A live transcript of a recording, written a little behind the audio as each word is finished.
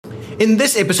In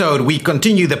this episode, we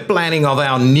continue the planning of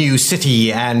our new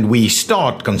city and we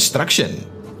start construction.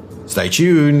 Stay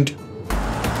tuned.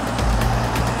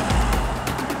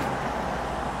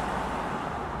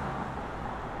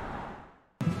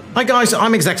 Hi guys,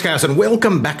 I'm ExactChaos and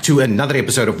welcome back to another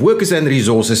episode of Workers and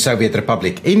Resources Soviet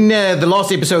Republic. In the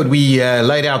last episode, we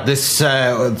laid out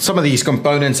some of these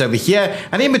components over here,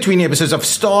 and in between episodes, I've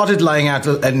started laying out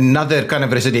another kind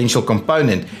of residential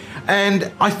component.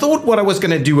 And I thought what I was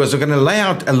going to do was I'm going to lay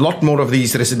out a lot more of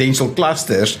these residential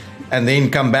clusters and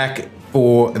then come back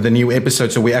for the new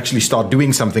episode so we actually start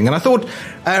doing something. And I thought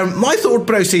my thought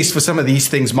process for some of these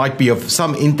things might be of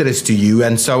some interest to you,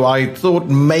 and so I thought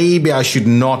maybe I should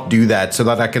not do that so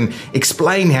that I can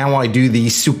explain how I do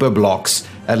these super blocks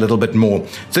a little bit more.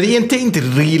 So the intent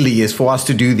really is for us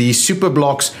to do these super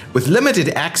blocks with limited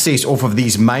access off of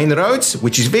these main roads,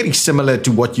 which is very similar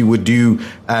to what you would do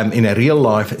in a real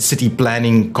life city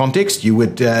planning context. You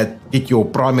would get your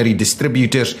primary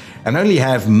distributors and only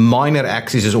have minor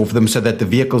accesses off them so that the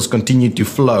vehicles continue to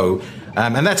flow.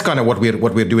 And that's kind of what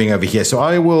we're doing over here. So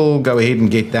I will go ahead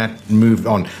and get that moved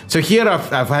on. So here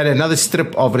I've had another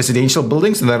strip of residential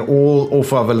buildings, and they're all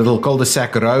off of a little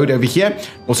cul-de-sac road over here.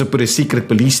 Also put a secret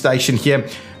police station here.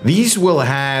 These will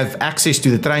have access to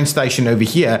the train station over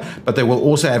here, but they will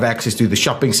also have access to the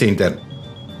shopping center.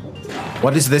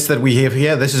 What is this that we have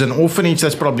here? This is an orphanage.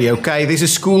 That's probably okay. There's a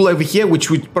school over here, which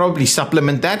would probably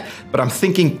supplement that. But I'm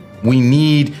thinking we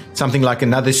need something like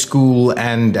another school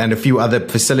and a few other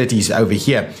facilities over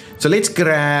here. So let's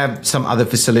grab some other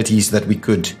facilities that we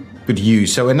could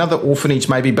use. So another orphanage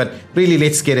maybe, but really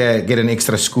let's get an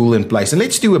extra school in place. And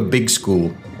let's do a big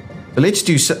school. So let's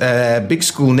do a big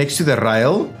school next to the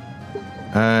rail.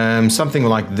 Something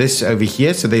like this over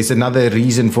here. So there's another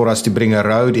reason for us to bring a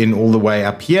road in all the way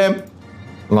up here.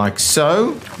 Like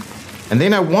so. And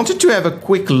then I wanted to have a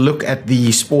quick look at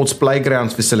the sports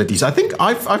playgrounds facilities. I think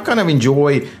I've kind of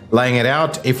enjoyed laying it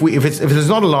out. If there's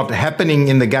not a lot happening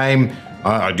in the game,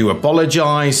 I do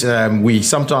apologize. We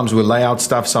sometimes will lay out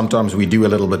stuff. Sometimes we do a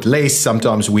little bit less.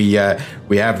 Sometimes we have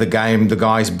the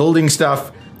guys building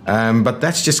stuff. But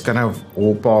that's just kind of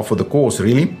all par for the course,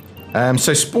 really.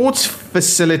 So sports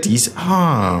facilities.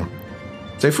 So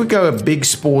if we go a big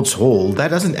sports hall,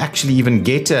 that doesn't actually even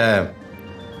get a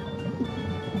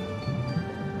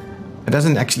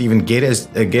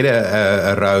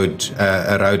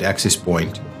road access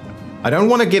point. I don't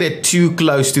want to get it too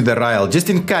close to the rail, just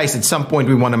in case at some point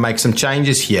we want to make some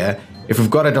changes here. If we've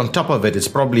got it on top of it, it's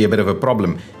probably a bit of a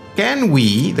problem.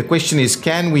 The question is,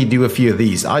 can we do a few of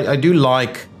these? I do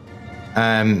like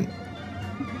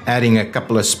adding a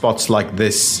couple of spots like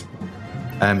this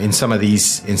in some of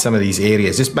these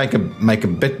areas. Just make a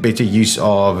bit better use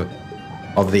of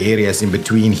the areas in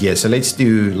between here. So let's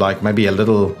do like maybe a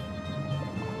little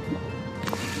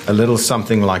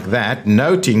something like that,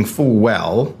 noting full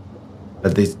well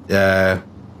that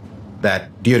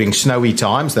that during snowy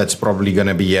times that's probably going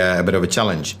to be a bit of a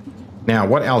challenge. Now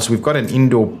what else? We've got an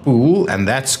indoor pool, and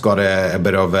that's got a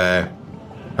bit of a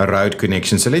road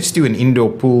connection. So let's do an indoor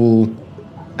pool,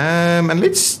 and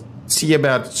let's see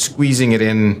about squeezing it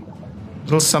in a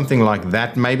little something like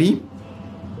that. Maybe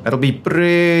that'll be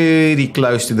pretty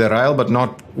close to the rail, but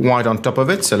not quite on top of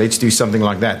it. So let's do something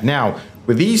like that. Now,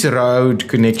 with these road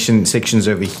connection sections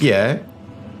over here,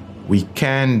 we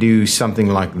can do something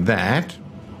like that.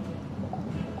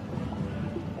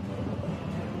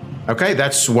 Okay,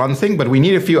 that's one thing, but we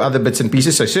need a few other bits and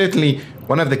pieces. So certainly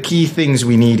one of the key things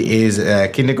we need is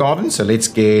kindergarten. So let's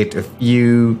get a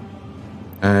few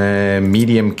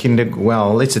medium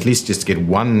well, let's at least just get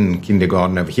one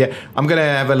kindergarten over here. I'm going to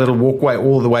have a little walkway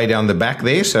all the way down the back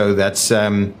there. So that's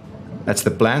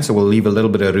the plan. So we'll leave a little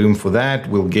bit of room for that.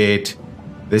 We'll get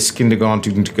this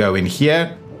kindergarten to go in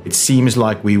here. It seems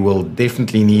like we will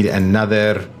definitely need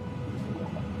another.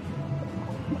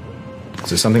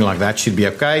 So something like that should be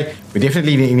okay. We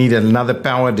definitely need another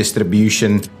power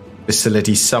distribution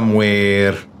facility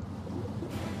somewhere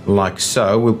like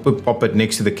so. We'll pop it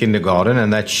next to the kindergarten,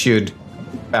 and that should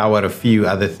power a few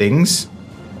other things.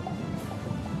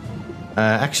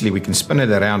 Actually, we can spin it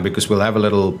around because we'll have a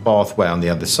little pathway on the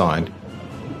other side.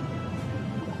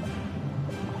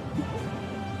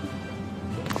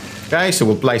 Okay, so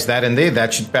we'll place that in there.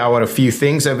 That should power a few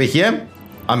things over here.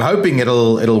 I'm hoping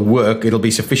it'll work. It'll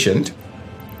be sufficient.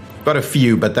 Got a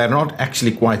few, but they're not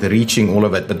actually quite reaching all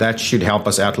of it. But that should help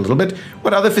us out a little bit.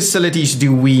 What other facilities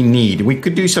do we need? We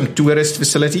could do some tourist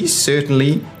facilities.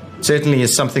 Certainly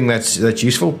is something that's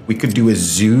useful. We could do a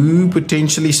zoo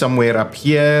potentially somewhere up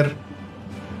here.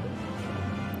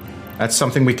 That's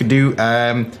something we could do.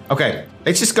 Okay,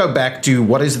 let's just go back to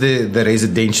what is the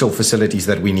residential facilities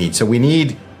that we need. So we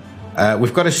need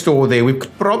We've got a store there. We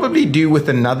could probably do with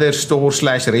another store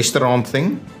slash restaurant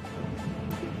thing.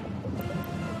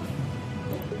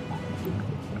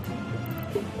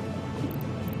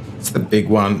 That's the big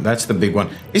one. That's the big one.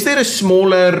 Is there a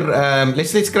smaller,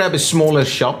 let's grab a smaller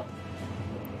shop.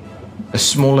 A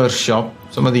smaller shop.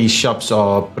 Some of these shops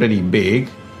are pretty big.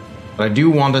 But I do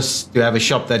want us to have a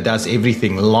shop that does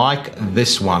everything, like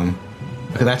this one.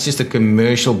 Okay, that's just a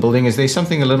commercial building. Is there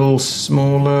something a little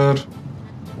smaller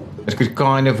that could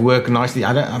kind of work nicely?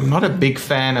 I'm not a big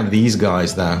fan of these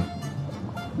guys, though.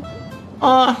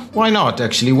 Why not,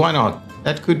 actually? Why not?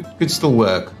 That could still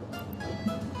work.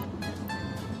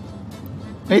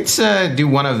 Let's do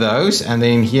one of those. And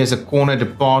then here's a corner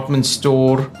department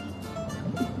store.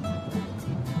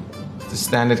 It's a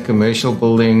standard commercial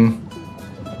building.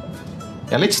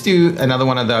 Yeah, let's do another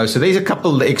one of those. So there's a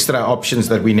couple extra options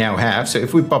that we now have. So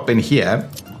if we pop in here,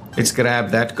 let's grab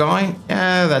that guy.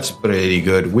 Yeah, that's pretty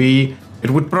good. It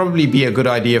would probably be a good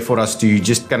idea for us to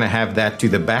just kind of have that to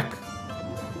the back.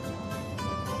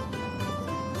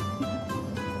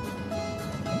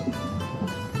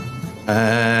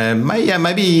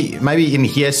 Maybe in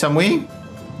here somewhere.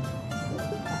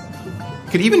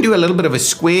 Could even do a little bit of a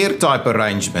square type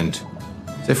arrangement.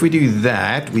 So if we do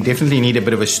that, we definitely need a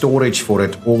bit of a storage for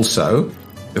it also.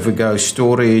 If we go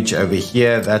storage over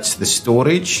here, that's the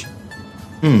storage.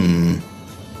 I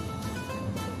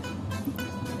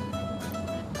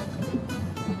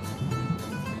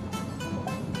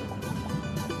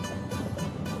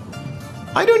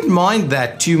don't mind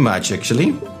that too much,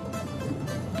 actually.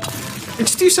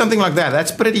 Let's do something like that.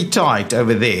 That's pretty tight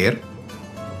over there.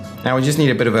 Now we just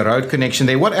need a bit of a road connection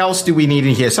there. What else do we need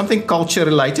in here? Something culture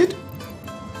related?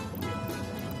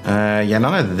 Yeah,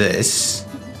 none of this.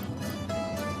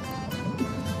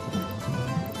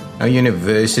 No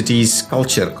universities.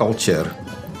 Culture.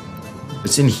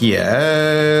 It's in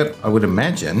here, I would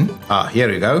imagine. Here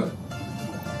we go.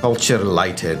 Culture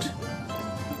related.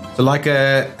 So like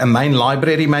a main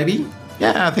library, maybe?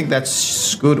 Yeah, I think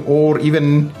that's good. Or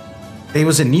even, there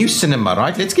was a new cinema,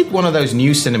 right? Let's get one of those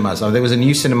new cinemas. Oh, there was a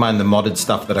new cinema in the modded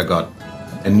stuff that I got.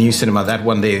 A new cinema, that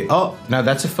one there. Oh, no,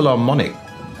 that's a Philharmonic.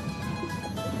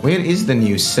 Where is the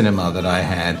new cinema that I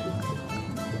had?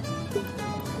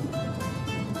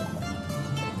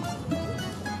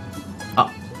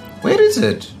 Where is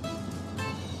it?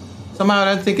 Somehow I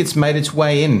don't think it's made its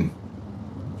way in.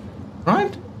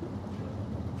 Right?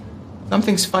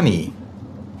 Something's funny.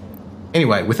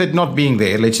 Anyway, with it not being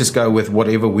there, let's just go with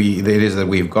whatever there is that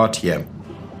we've got here.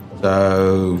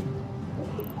 So,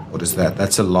 what is that?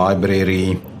 That's a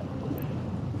library.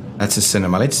 That's a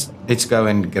cinema. Let's go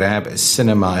and grab a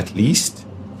cinema at least.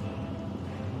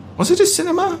 Was it a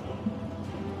cinema?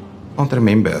 Can't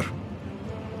remember.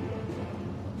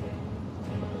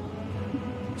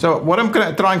 So what I'm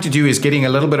trying to do is getting a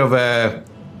little bit of a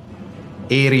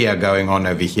area going on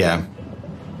over here.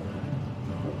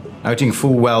 Noting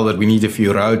full well that we need a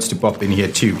few roads to pop in here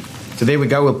too. So there we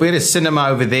go. We'll put a cinema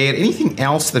over there. Anything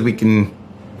else that we can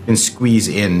squeeze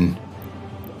in?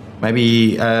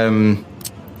 Maybe, yeah,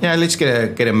 let's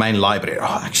get a main library.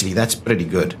 Oh, actually, that's pretty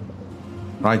good.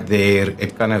 Right there,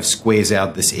 it kind of squares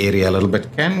out this area a little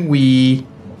bit. Can we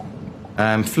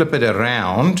flip it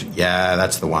around? Yeah,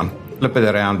 that's the one. Flip it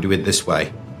around, do it this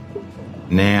way.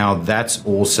 Now, that's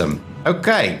awesome.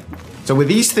 Okay, so with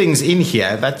these things in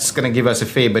here, that's going to give us a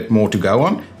fair bit more to go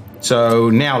on. So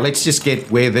now let's just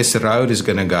get where this road is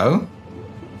going to go.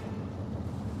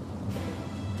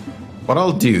 What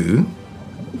I'll do...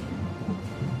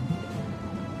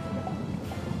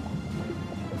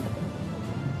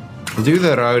 I'll do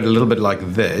the road a little bit like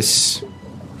this,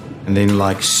 and then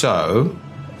like so.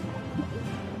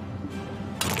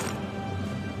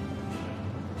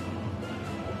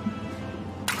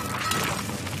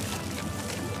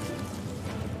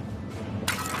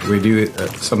 We do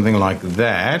something like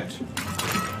that.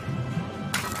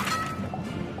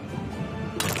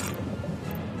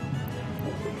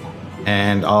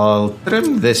 And I'll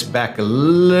trim this back a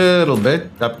little bit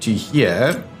up to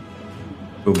here.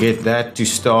 We'll get that to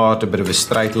start a bit of a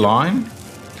straight line.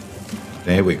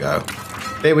 There we go.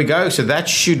 There we go. So that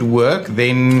should work.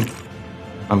 Then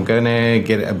I'm going to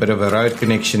get a bit of a road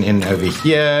connection in over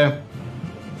here.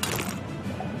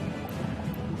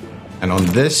 And on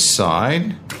this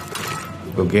side,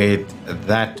 we'll get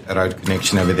that road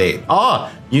connection over there.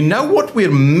 You know what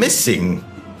we're missing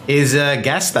is a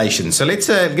gas station. So let's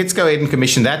go ahead and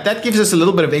commission that. That gives us a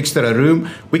little bit of extra room.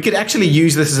 We could actually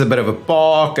use this as a bit of a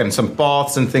park and some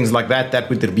paths and things like that. That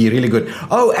would be really good.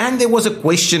 Oh, and there was a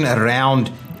question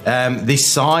around the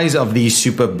size of these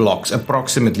super blocks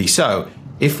approximately. So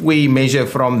if we measure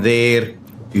from there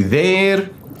to there,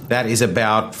 that is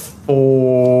about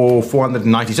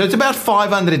 490. So it's about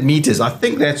 500 meters. I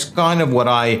think that's kind of what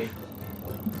I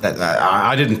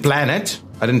didn't plan it.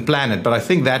 But I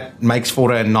think that makes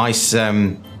for a nice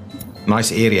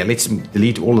nice area. Let's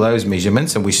delete all those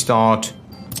measurements and we start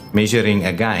measuring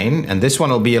again. And this one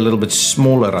will be a little bit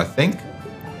smaller, I think.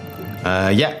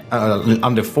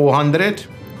 Under 400.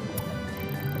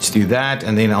 Let's do that.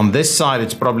 And then on this side,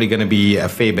 it's probably going to be a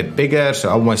fair bit bigger, so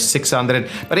almost 600.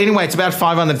 But anyway, it's about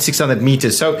 500, 600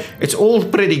 meters. So it's all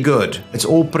pretty good. It's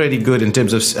all pretty good in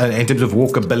terms of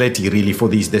walkability, really, for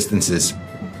these distances.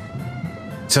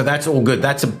 So that's all good.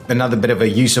 That's another bit of a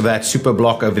use of that super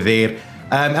block over there.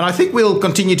 And I think we'll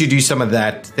continue to do some of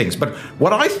that things. But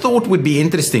what I thought would be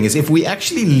interesting is if we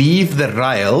actually leave the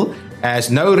rail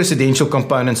as no residential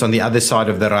components on the other side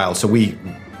of the rail.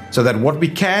 So that what we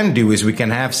can do is we can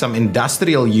have some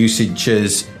industrial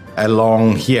usages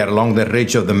along here, along the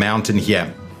ridge of the mountain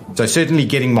here. So certainly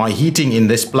getting my heating in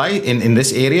this place, in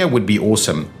this area would be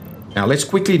awesome. Now let's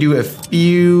quickly do a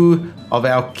few of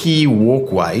our key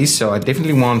walkways. So I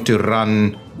definitely want to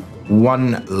run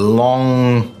one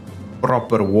long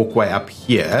proper walkway up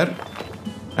here.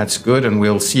 That's good, and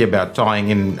we'll see about tying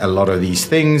in a lot of these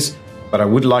things. But I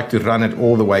would like to run it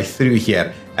all the way through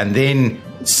here. And then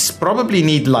probably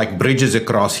need like bridges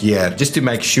across here just to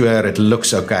make sure it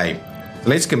looks okay. So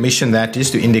let's commission that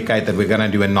just to indicate that we're going to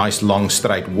do a nice long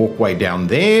straight walkway down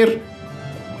there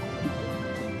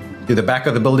to the back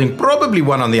of the building. Probably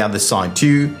one on the other side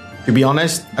too, to be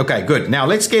honest. Okay, good. Now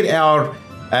let's get our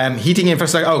heating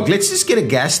infrastructure. Oh, let's just get a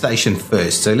gas station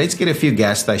first. So let's get a few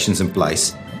gas stations in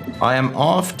place. I am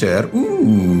after...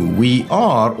 Ooh, we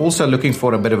are also looking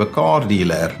for a bit of a car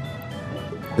dealer.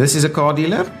 This is a car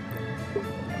dealer.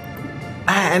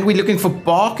 And we're looking for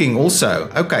parking also.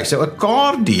 Okay, so a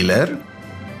car dealer.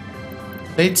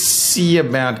 Let's see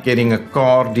about getting a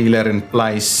car dealer in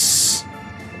place.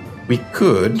 We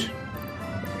could...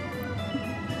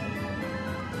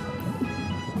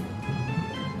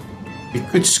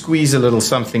 squeeze a little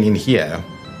something in here.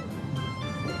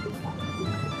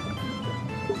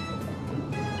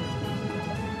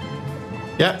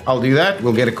 Yeah, I'll do that.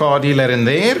 We'll get a car dealer in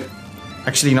there.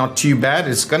 Actually, not too bad.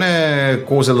 It's going to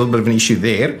cause a little bit of an issue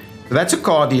there. So that's a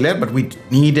car dealer, but we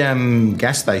need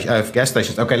gas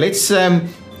stations. Okay,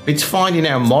 let's find in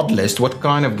our mod list what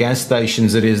kind of gas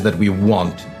stations it is that we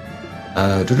want.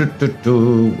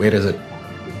 Where is it?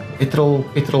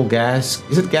 Petrol, gas.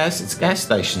 Is it gas? It's gas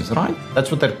stations, right?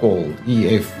 That's what they're called.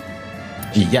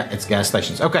 EFG. Yeah, it's gas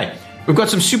stations. Okay, we've got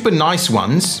some super nice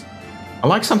ones. I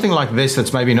like something like this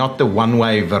that's maybe not the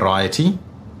one-way variety.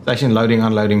 Station loading,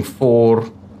 unloading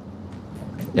 4.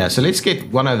 Yeah, so let's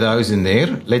get one of those in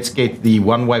there. Let's get the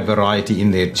one-way variety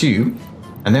in there too.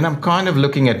 And then I'm kind of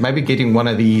looking at maybe getting one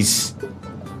of these,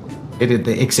 get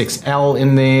the XXL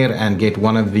in there and get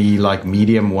one of the like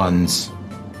medium ones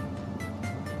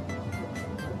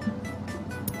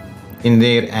in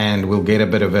there, and we'll get a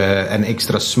bit of an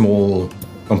extra small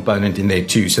component in there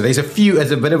too. So there's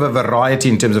a bit of a variety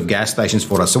in terms of gas stations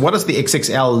for us. So what does the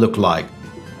XXL look like?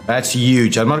 That's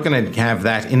huge. I'm not going to have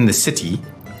that in the city.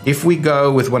 If we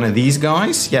go with one of these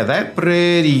guys, yeah, they're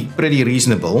pretty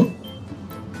reasonable.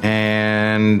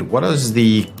 And what does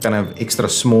the kind of extra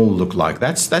small look like?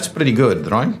 That's pretty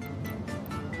good, right?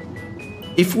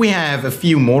 If we have a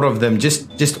few more of them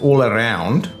just all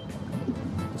around,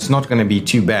 it's not going to be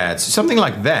too bad. So something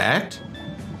like that,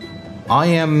 I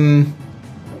am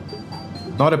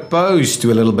not opposed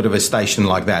to a little bit of a station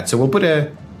like that. So we'll put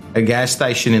a gas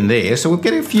station in there. So we'll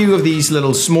get a few of these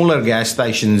little smaller gas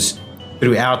stations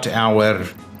throughout our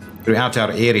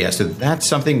area. So that's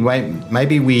something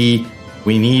maybe we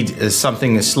need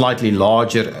something slightly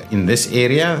larger in this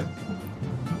area.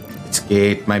 Let's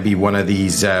get maybe one of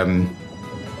these.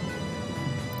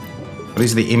 What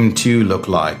does the M2 look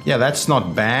like? Yeah, that's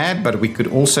not bad, but we could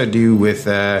also do with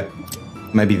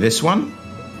maybe this one.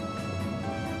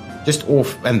 Just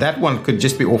off, and that one could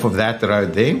just be off of that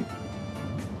road there.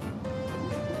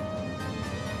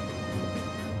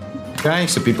 Okay,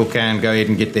 so people can go ahead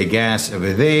and get their gas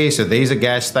over there. So there's a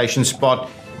gas station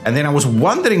spot. And then I was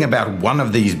wondering about one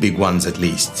of these big ones at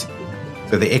least.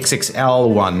 So the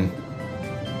XXL one.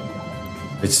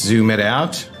 Let's zoom it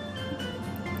out.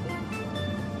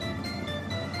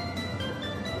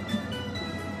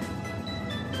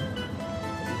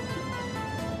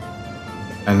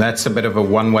 And that's a bit of a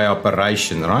one-way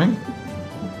operation, right?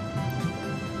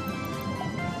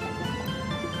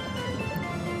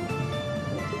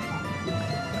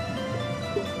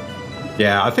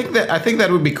 Yeah, I think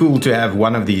that would be cool to have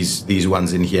one of these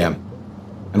ones in here.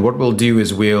 And what we'll do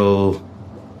is we'll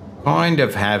kind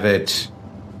of have it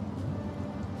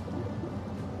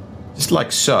just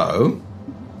like so.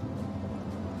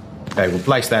 Okay, we'll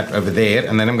place that over there,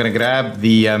 and then I'm going to grab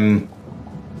the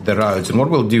roads. And what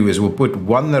we'll do is we'll put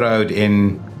one road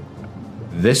in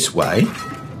this way,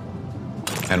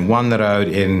 and one road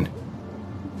in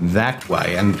that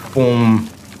way, and form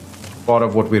part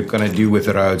of what we're going to do with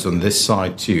the roads on this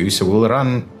side too. So we'll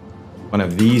run one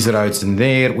of these roads in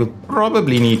there. We'll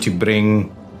probably need to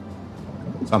bring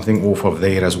something off of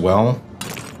there as well.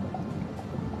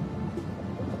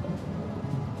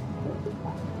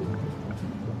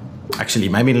 Actually,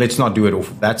 maybe let's not do it off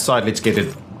of that side. Let's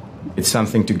get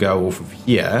something to go off of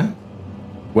here.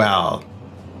 Well,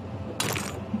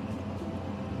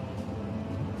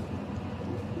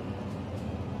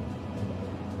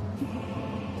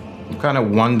 I'm kind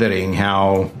of wondering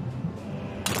how.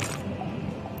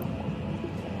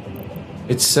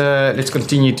 Let's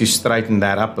continue to straighten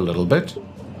that up a little bit.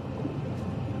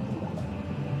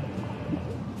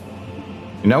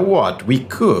 You know what? We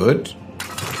could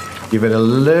give it a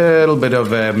little bit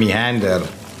of a meander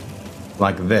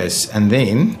like this, and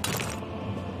then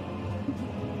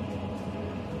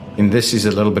this is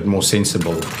a little bit more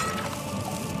sensible.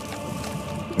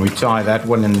 We tie that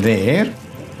one in there.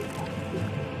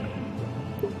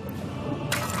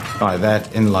 Tie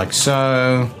that in like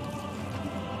so.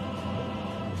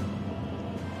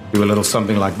 Do a little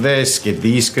something like this. Get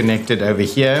these connected over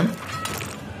here.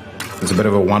 There's a bit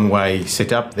of a one-way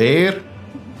setup there.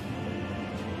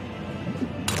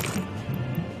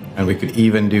 And we could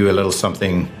even do a little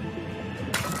something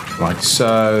like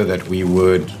so, that we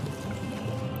would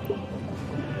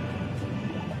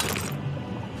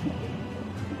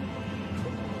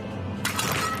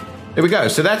there we go.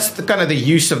 So that's the kind of the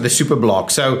use of the super block.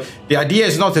 So the idea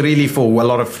is not really for a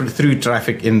lot of through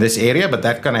traffic in this area, but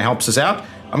that kind of helps us out.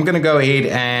 I'm going to go ahead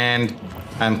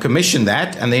and commission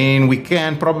that, and then we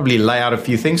can probably lay out a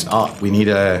few things. We need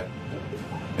an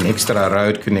extra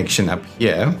road connection up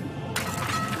here.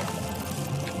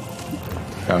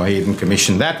 Go ahead and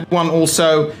commission that one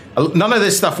also. None of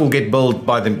this stuff will get built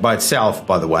by itself,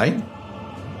 by the way.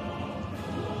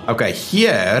 Okay,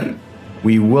 here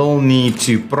we will need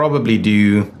to probably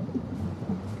do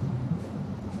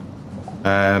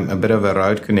a bit of a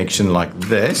road connection like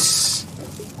this.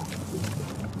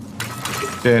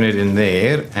 Turn it in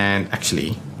there, and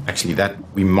actually that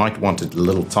we might want it a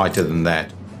little tighter than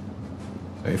that.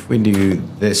 So if we do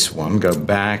this one, go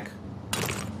back.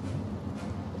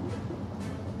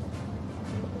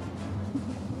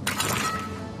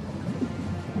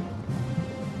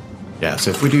 Yeah,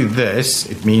 so if we do this,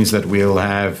 it means that we'll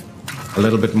have a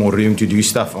little bit more room to do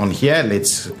stuff on here.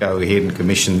 Let's go ahead and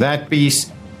commission that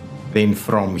piece. Then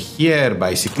from here,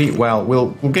 basically, well,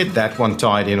 we'll get that one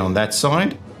tied in on that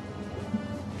side.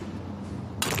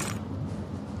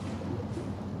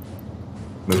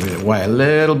 Move it away a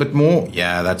little bit more.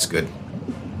 Yeah, that's good.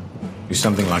 Do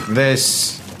something like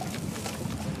this.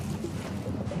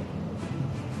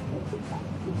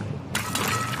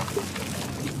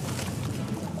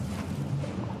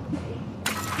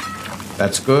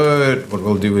 That's good. What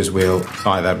we'll do is we'll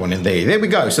tie that one in there. There we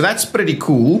go. So that's pretty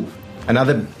cool.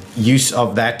 Another use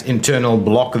of that internal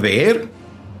block there.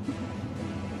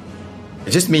 It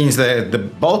just means that the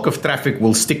bulk of traffic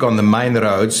will stick on the main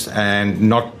roads and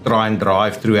not try and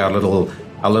drive through our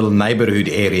little neighborhood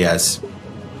areas.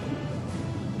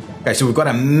 Okay, so we've got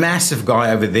a massive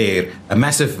guy over there, a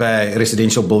massive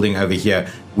residential building over here,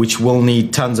 which will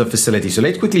need tons of facilities. So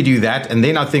let's quickly do that, and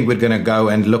then I think we're going to go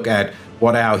and look at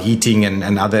what our heating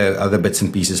and other bits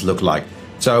and pieces look like.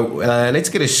 So let's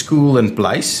get a school in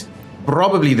place,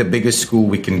 probably the biggest school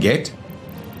we can get.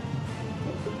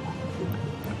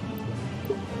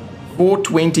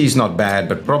 420 is not bad,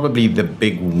 but probably the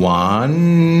big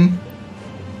one.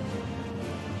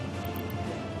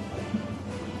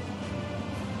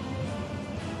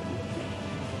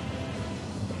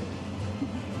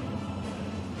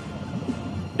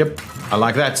 Yep, I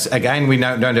like that. Again, we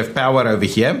don't have power over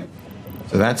here.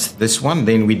 So that's this one.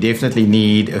 Then we definitely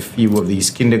need a few of these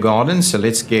kindergartens. So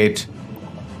let's get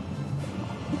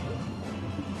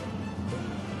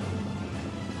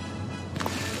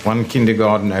one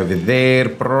kindergarten over there.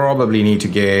 Probably need to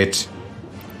get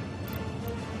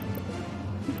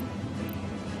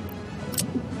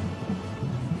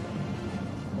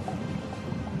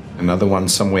another one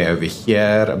somewhere over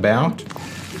here about.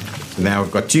 So now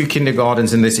we've got 2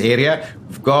 kindergartens in this area.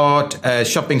 We've got a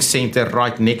shopping center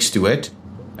right next to it.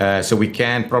 So we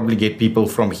can probably get people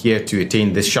from here to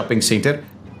attend this shopping center.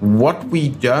 What we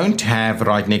don't have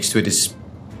right next to it is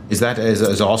that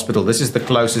as a hospital. This is the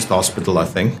closest hospital, I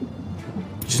think.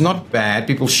 Which is not bad.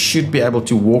 People should be able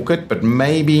to walk it, but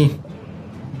maybe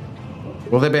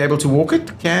Will they be able to walk it?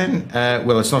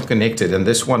 Well, it's not connected, and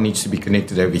this one needs to be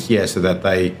connected over here so that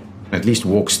they can at least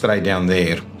walk straight down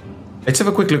there. Let's have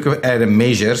a quick look at a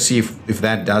measure, see if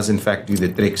that does in fact do the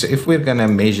trick. So if we're going to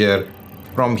measure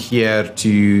from here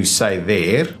to, say,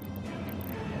 there,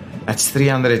 that's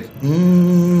 300.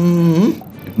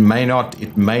 It may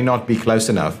not be close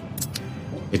enough.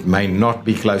 It may not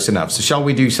be close enough. So shall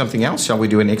we do something else? Shall we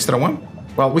do an extra one?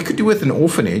 Well, we could do with an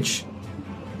orphanage.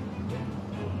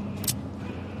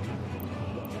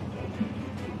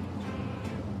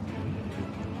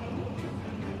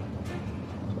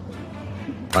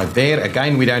 Right there,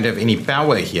 again, we don't have any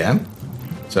power here.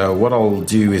 So what I'll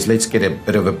do is let's get a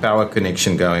bit of a power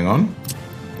connection going on.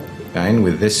 Again,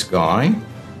 with this guy.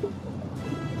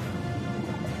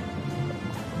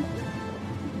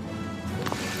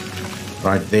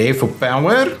 Right there for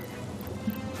power.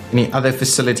 Any other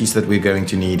facilities that we're going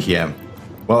to need here?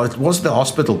 Well, it was the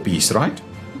hospital piece, right?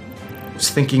 I was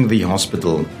thinking the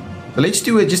hospital. So let's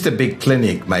do just a big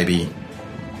clinic, maybe.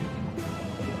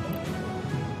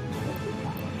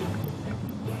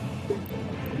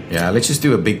 Yeah, let's just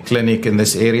do a big clinic in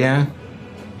this area.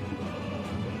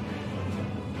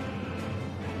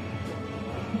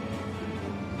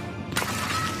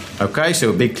 Okay, so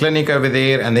a big clinic over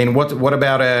there, and then what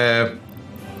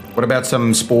about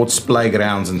some sports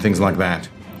playgrounds and things like that?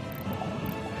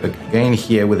 Again,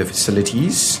 here with the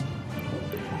facilities.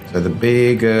 So the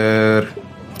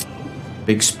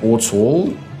big sports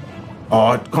hall.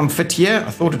 Oh, it can't fit here.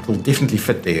 I thought it will definitely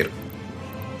fit there.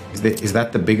 Is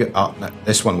that the bigger? Oh, no,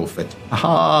 this one will fit.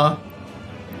 Aha!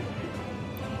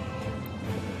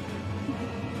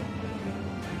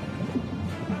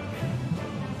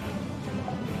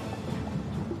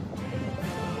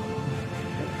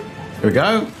 Here we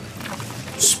go.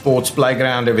 Sports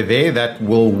playground over there. That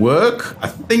will work. I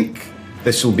think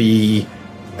this will be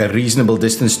a reasonable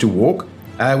distance to walk.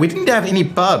 We didn't have any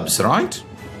pubs, right?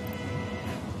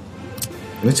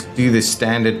 Let's do the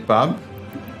standard pub.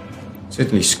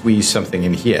 Certainly squeeze something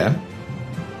in here.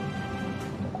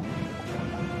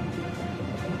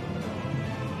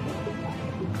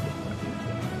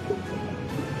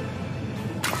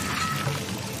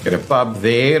 Get a pub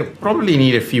there. Probably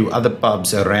need a few other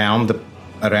pubs around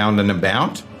and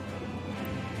about.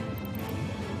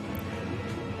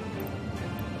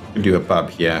 We'll do a pub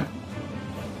here.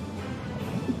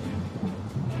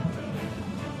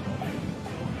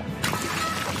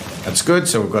 That's good.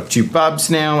 So we've got 2 pubs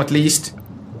now, at least.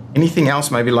 Anything else?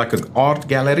 Maybe like an art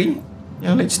gallery?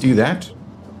 Yeah, let's do that.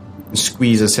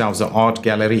 Squeeze ourselves an art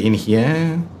gallery in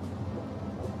here.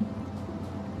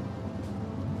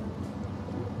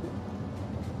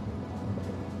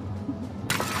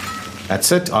 That's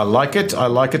it. I like it. I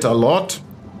like it a lot.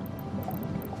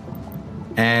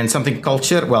 And something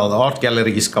culture. Well, the art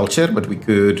gallery is culture, but we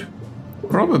could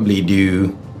probably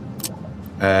do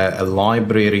a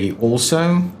library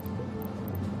also.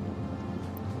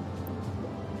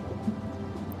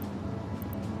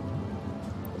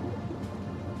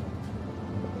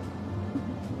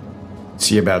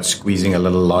 See about squeezing a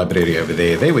little library over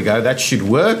there. There we go. That should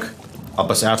work. Help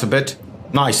us out a bit.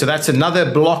 Nice. So that's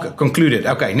another block concluded.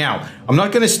 Okay, now I'm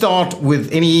not going to start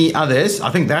with any others. I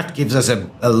think that gives us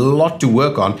a lot to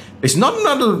work on. There's not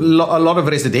a lot of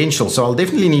residential, so I'll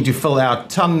definitely need to fill out a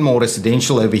ton more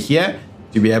residential over here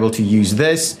to be able to use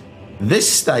this.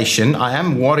 This station, I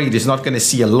am worried, is not going to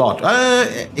see a lot,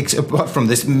 apart from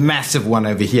this massive one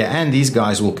over here. And these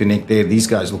guys will connect there. These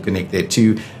guys will connect there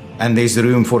too. And there's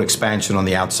room for expansion on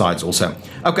the outsides also.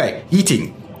 Okay,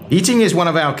 heating. Heating is one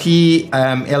of our key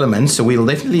elements, so we'll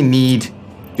definitely need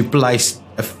to place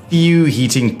a few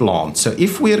heating plants. So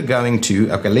if we're going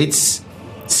to, okay, let's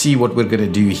see what we're going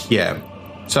to do here.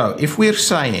 So if we're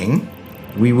saying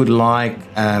we would like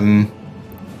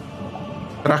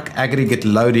truck aggregate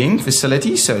loading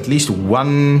facility, so at least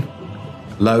 1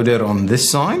 loader on this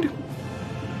side.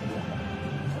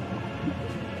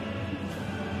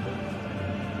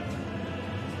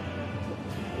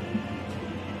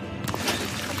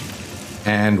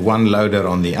 And 1 loader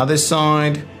on the other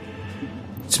side.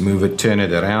 Let's move it, turn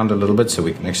it around a little bit so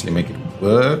we can actually make it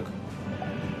work.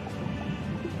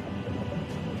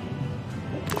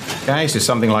 Okay, so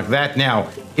something like that. Now,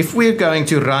 if we're going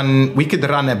to run, we could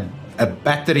run a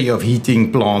battery of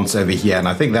heating plants over here. And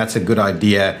I think that's a good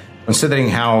idea, considering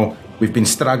how we've been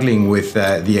struggling with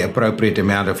the appropriate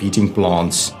amount of heating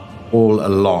plants all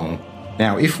along.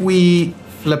 Now, if we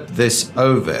flip this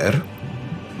over,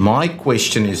 my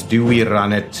question is, do we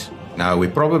run it? No, we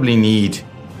probably need...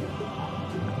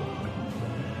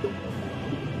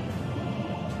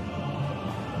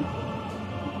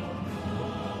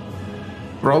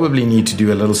 probably need to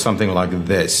do a little something like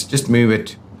this. Just move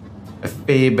it a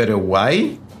fair bit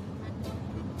away.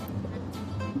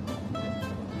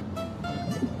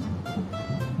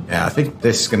 Yeah, I think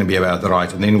this is going to be about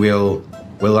right. And then we'll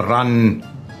run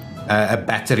a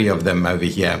battery of them over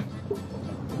here.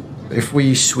 If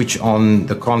we switch on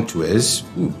the contours,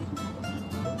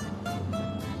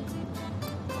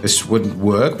 this wouldn't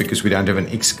work because we don't have an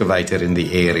excavator in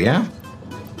the area.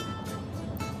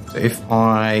 So if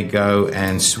I go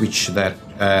and switch that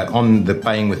on the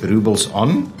paying with rubles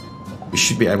on, we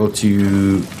should be able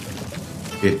to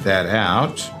get that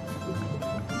out.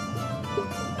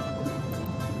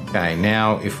 Okay,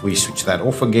 now if we switch that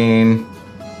off again.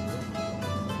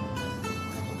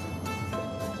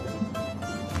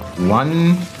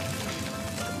 1,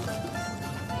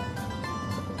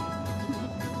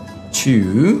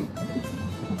 2,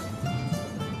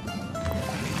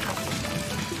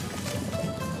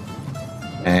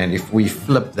 and if we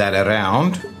flip that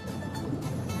around,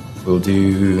 we'll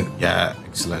do, yeah,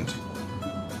 excellent.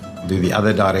 We'll do the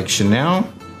other direction now.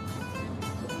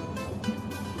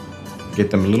 Get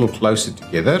them a little closer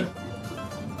together.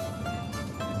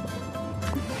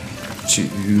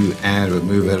 2, and we'll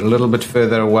move it a little bit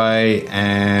further away,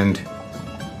 and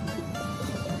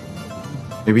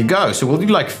there we go. So we'll do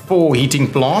like 4 heating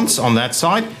plants on that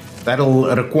side. That'll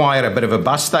require a bit of a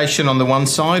bus station on the one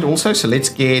side also. So let's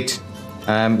get,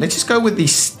 let's just go with the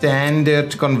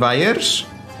standard conveyors.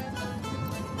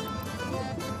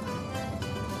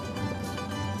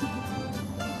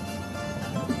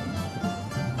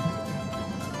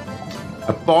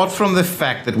 Apart from the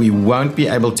fact that we won't be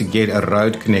able to get a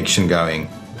road connection going.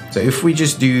 So if we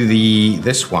just do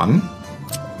this one.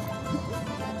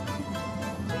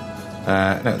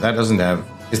 No, that doesn't have,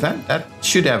 that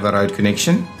should have a road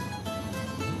connection.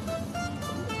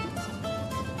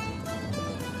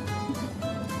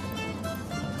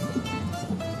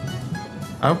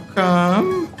 How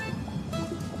come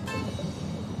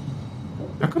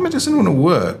it doesn't want to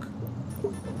work?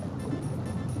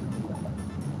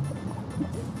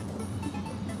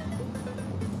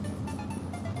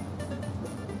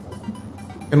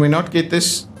 Can we not get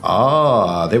this?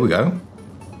 Ah, there we go.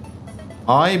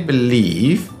 I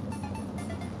believe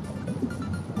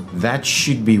that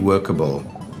should be workable.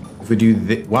 If we do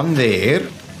one there.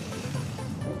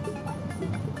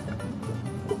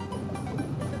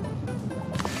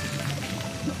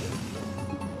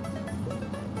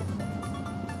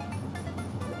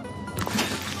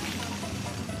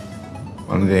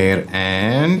 One there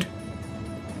and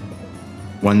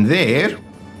one there.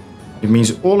 It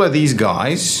means all of these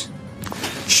guys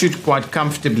should quite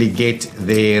comfortably get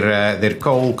their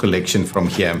coal collection from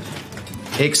here.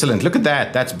 Excellent. Look at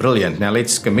that. That's brilliant. Now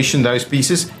let's commission those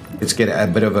pieces. Let's get a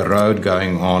bit of a road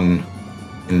going on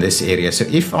in this area. So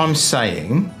if I'm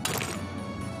saying,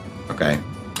 okay,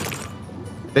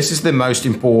 this is the most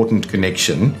important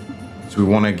connection. So we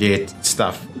want to get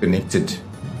stuff connected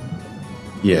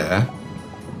here.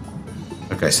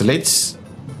 Okay, so let's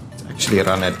actually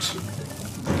run it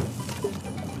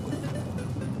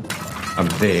up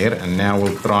there, and now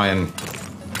we'll try and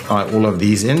tie all of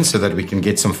these in so that we can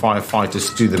get some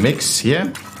firefighters to the mix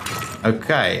here.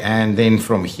 Okay, and then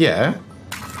from here,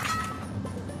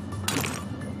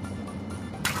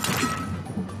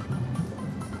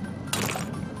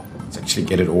 let's actually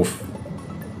get it off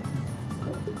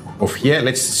here.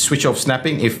 Let's switch off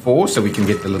snapping, F4, so we can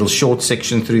get the little short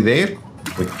section through there.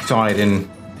 We tie it in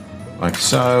like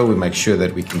so. We make sure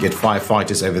that we can get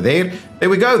firefighters over there. There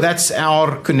we go. That's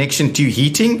our connection to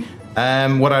heating.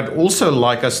 What I'd also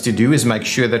like us to do is make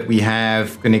sure that we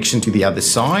have connection to the other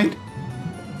side.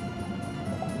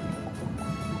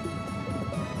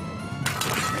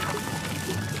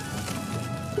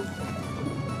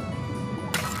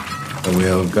 So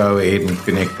we'll go ahead and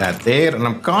connect that there. And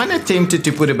I'm kind of tempted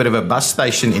to put a bit of a bus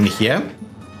station in here.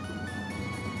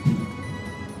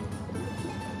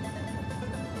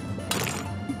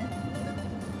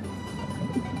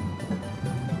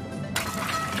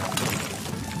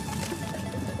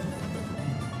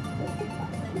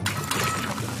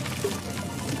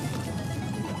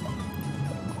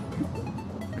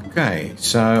 Okay,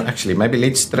 so actually maybe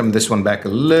let's trim this one back a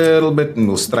little bit and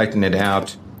we'll straighten it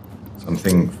out.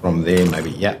 Something from there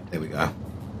maybe. Yeah, there we go.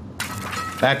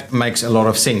 That makes a lot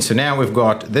of sense. So now we've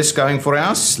got this going for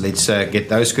us. Let's get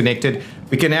those connected.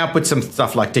 We can now put some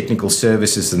stuff like technical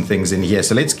services and things in here.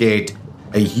 So let's get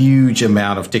a huge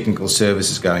amount of technical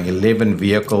services going. 11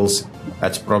 vehicles.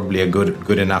 That's probably a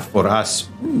good enough for us.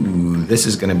 Ooh, this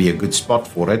is going to be a good spot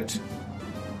for it.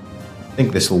 I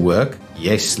think this will work.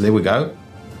 Yes, there we go.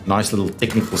 Nice little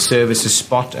technical services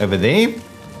spot over there.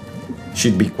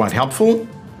 Should be quite helpful.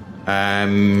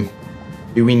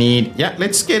 Do we need... Yeah,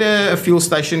 let's get a fuel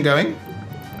station going.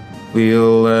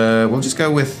 We'll just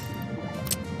go with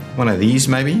one of these,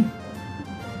 maybe.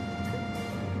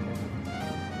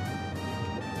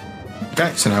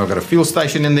 Okay, so now we've got a fuel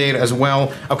station in there as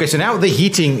well. Okay, so now the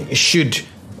heating should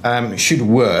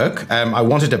work. I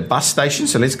wanted a bus station,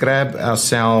 so let's grab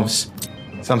ourselves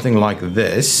something like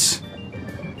this.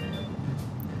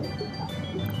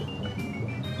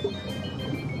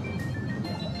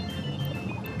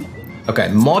 Okay,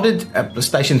 modded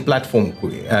station platform.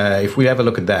 If we have a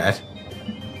look at that.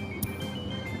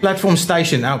 Platform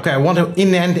station. Okay, I want an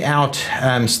in and out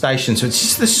station. So it's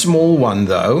just the small one,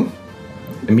 though.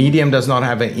 The medium does not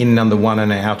have an in on the one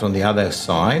and an out on the other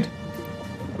side.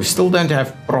 We still don't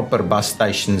have proper bus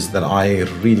stations that I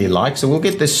really like. So we'll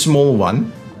get this small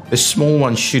one. The small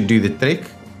one should do the trick.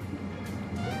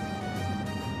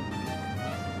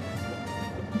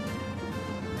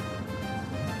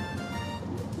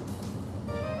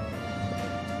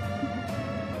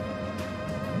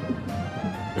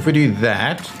 If we do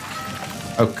that,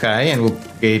 okay, and we'll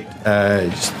get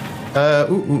just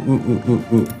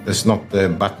that's not the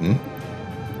button.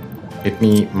 Get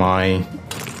me my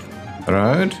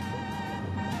road.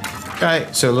 Okay,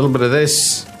 so a little bit of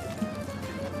this.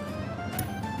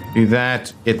 Do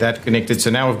that, get that connected. So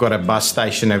now we've got a bus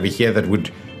station over here that would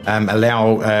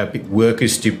allow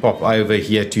workers to pop over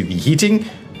here to the heating.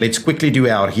 Let's quickly do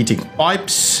our heating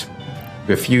pipes.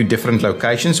 A few different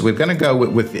locations. We're going to go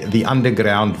with the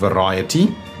underground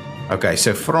variety. Okay,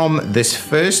 so from this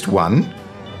first one,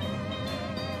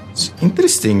 it's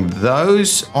interesting.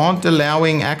 Those aren't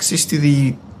allowing access to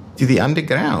the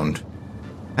underground.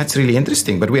 That's really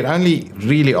interesting. But we're only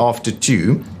really after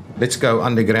 2. Let's go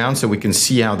underground so we can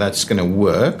see how that's going to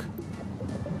work.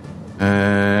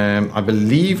 I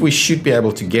believe we should be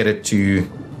able to get it to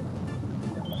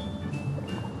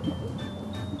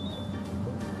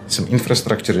some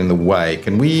infrastructure in the way.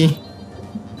 Can we?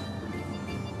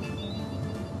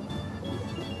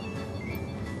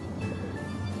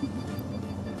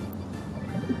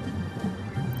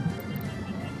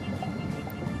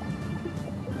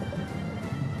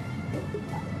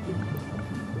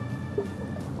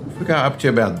 If we go up to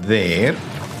about there.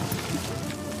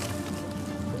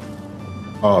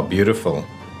 Oh, beautiful.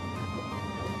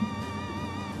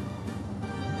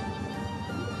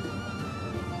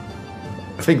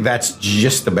 I think that's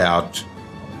just about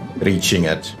reaching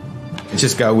it. Let's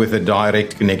just go with a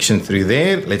direct connection through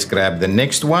there. Let's grab the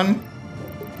next one.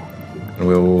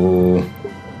 We'll...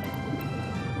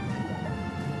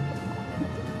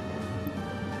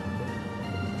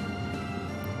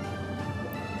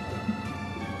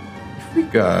 If we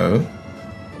go...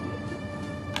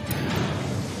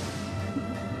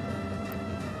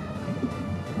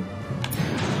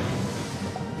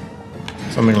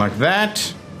 something like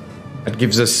that. It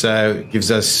gives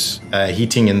us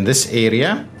heating in this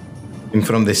area, and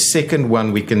from the second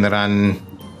one we can run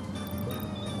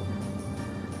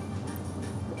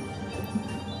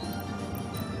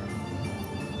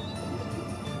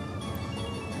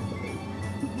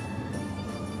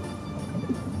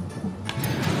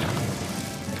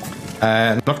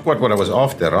not quite what I was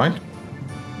after, right?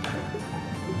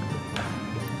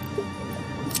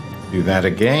 Do that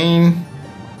again.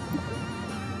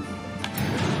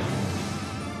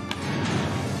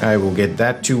 I will get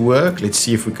that to work. Let's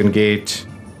see if we can get...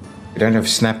 We don't have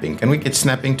snapping. Can we get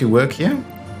snapping to work here?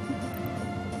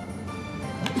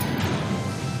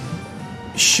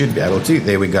 Should be able to.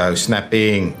 There we go.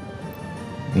 Snapping.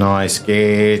 Nice.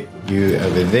 Get you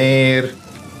over there.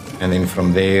 And then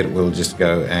from there, we'll just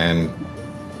go and...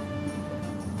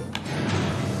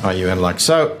 Are you in like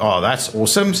so? Oh, that's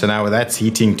awesome. So now that's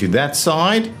heating to that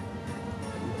side.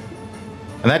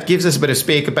 And that gives us a bit of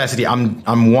spare capacity.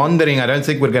 I'm wondering, I don't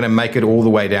think we're going to make it all the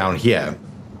way down here.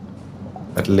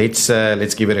 But let's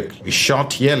give it a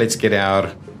shot here. Let's get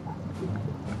our...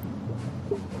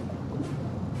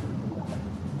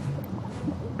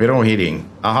 We're all heading.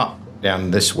 Aha,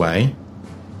 down this way.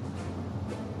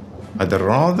 I'd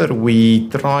rather we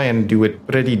try and do it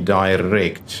pretty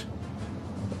direct.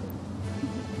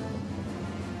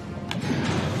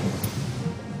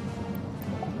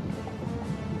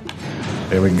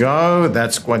 There we go.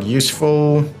 That's quite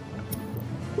useful.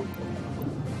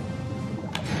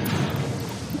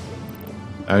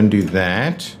 Don't do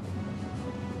that.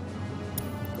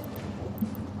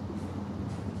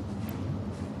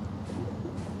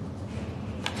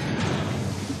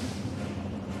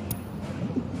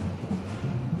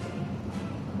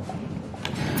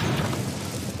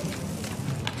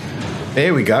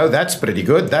 There we go. That's pretty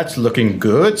good. That's looking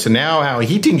good. So now our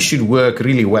heating should work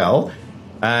really well.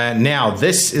 Now,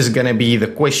 this is going to be the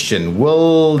question.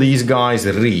 Will these guys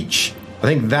reach? I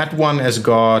think that one has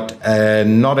got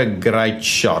not a great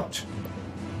shot.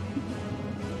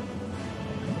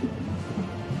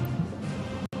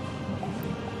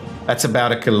 That's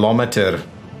about 1 kilometer.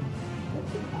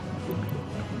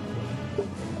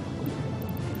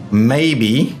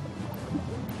 Maybe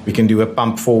we can do a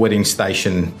pump forwarding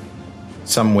station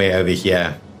somewhere over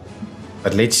here.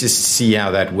 But let's just see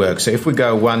how that works. So if we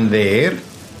go one there,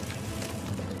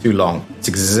 too long. It's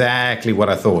exactly what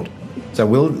I thought. So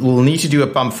we'll need to do a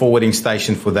pump forwarding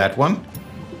station for that one.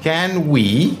 Can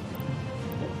we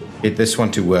get this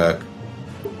one to work?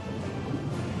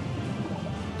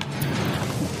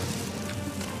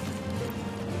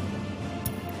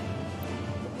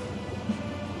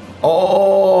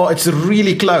 Oh, it's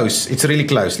really close. It's really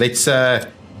close. Let's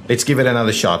give it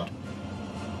another shot.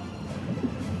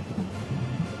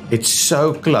 It's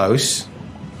so close.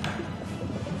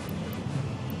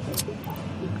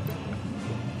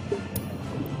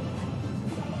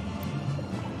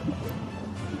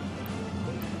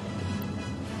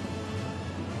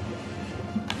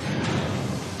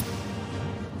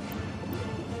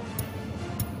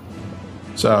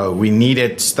 So we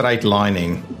needed straight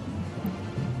lining.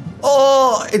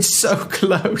 Oh, it's so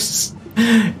close.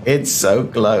 It's so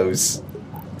close.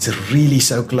 It's really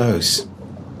so close.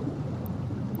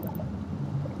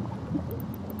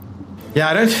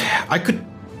 Yeah,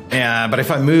 but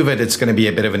if I move it, it's going to be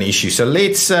a bit of an issue. So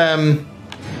let's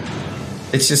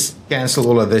just cancel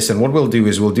all of this. And what we'll do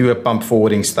is we'll do a pump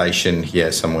forwarding station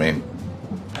here somewhere.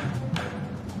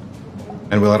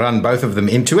 And we'll run both of them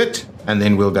into it. And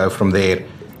then we'll go from there.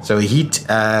 So heat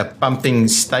pumping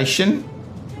station.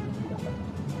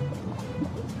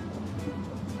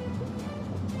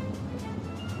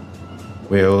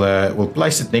 We'll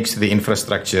place it next to the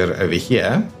infrastructure over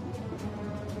here.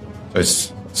 So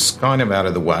it's kind of out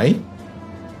of the way.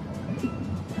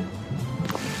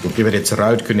 We'll give it its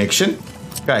road connection.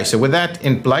 Okay, so with that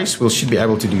in place, we should be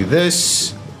able to do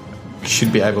this. We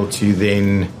should be able to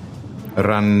then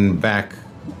run back.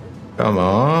 Come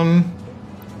on.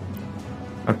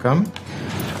 How come?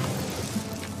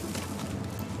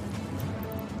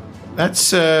 That's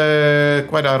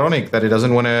quite ironic that it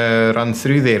doesn't want to run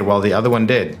through there while the other one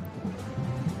did.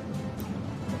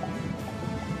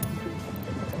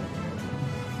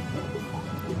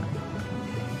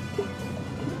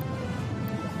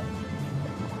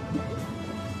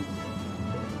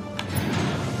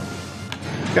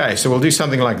 Okay, so we'll do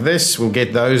something like this. We'll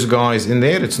get those guys in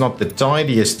there. It's not the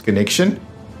tidiest connection.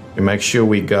 We make sure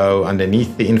we go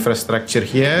underneath the infrastructure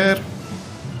here.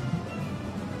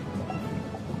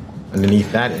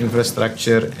 Underneath that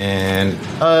infrastructure, and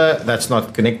that's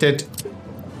not connected.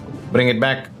 Bring it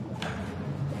back.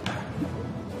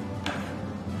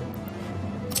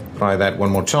 Try that one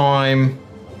more time.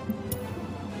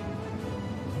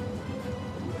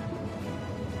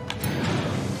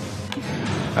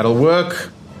 That'll work.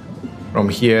 From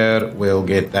here, we'll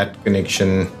get that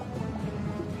connection.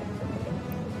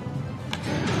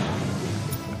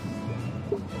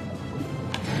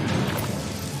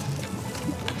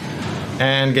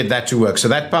 And get that to work. So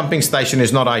that pumping station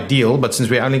is not ideal, but since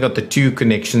we only got the 2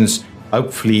 connections,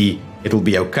 hopefully it'll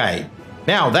be okay.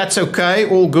 Now that's okay,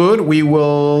 all good. We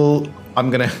will. I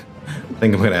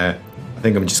think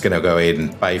I'm just gonna go ahead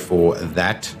and pay for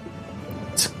that.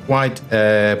 It's quite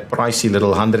a pricey little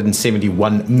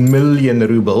 171 million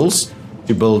rubles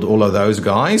to build all of those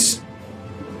guys.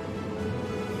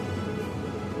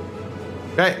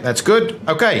 Okay, that's good.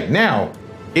 Okay, now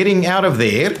getting out of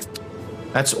there.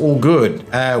 That's all good.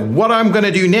 What I'm going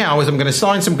to do now is I'm going to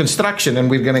sign some construction and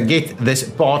we're going to get this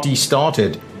party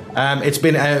started. It's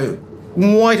been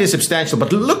quite a substantial,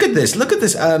 but look at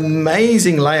this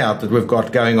amazing layout that we've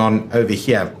got going on over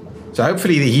here. So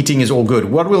hopefully the heating is all good.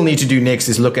 What we'll need to do next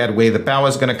is look at where the power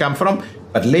is going to come from,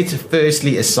 but let's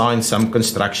firstly assign some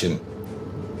construction.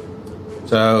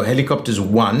 So helicopters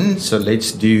 1, so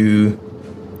let's do,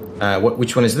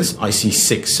 which one is this?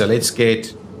 IC6, so let's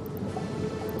get...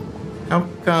 How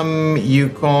come you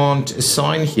can't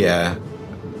assign here?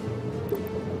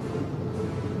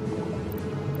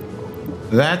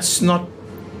 That's not...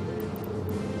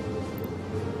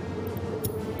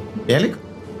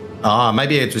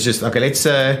 maybe it was just... Okay,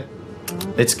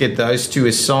 let's get those 2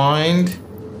 assigned.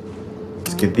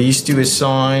 Let's get these 2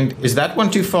 assigned. Is that one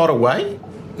too far away?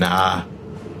 Nah.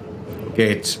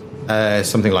 Get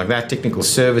something like that. Technical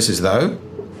services, though.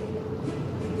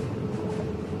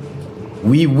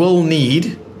 We will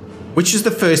need, which is the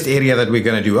first area that we're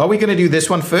going to do? Are we going to do this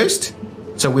one first?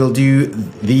 So we'll do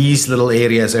these little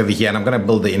areas over here, and I'm going to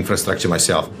build the infrastructure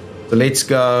myself. So let's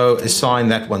go assign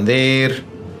that one there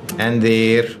and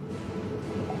there.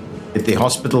 Get the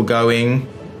hospital going.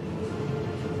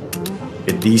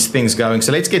 Get these things going.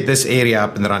 So let's get this area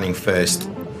up and running first.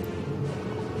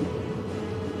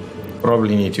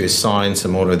 Probably need to assign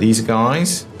some more of these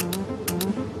guys.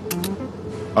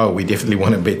 Oh, we definitely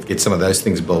want to get some of those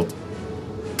things built.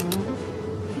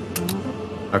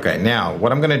 Okay, now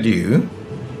what I'm going to do,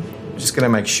 I'm just going to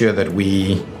make sure that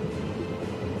we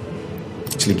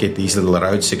actually get these little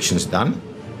road sections done.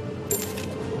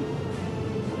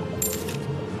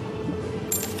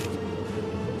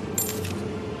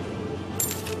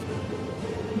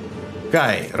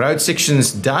 Okay, road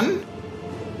sections done.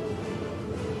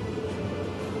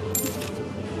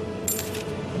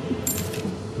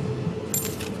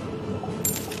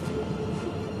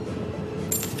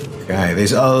 Okay,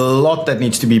 there's a lot that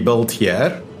needs to be built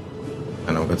here.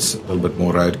 And I've got a little bit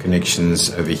more road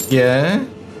connections over here.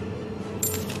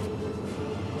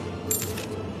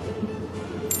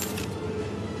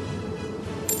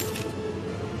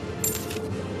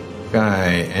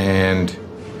 Okay, and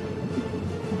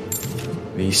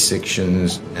these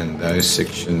sections and those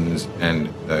sections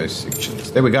and those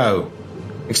sections. There we go.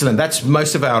 Excellent. That's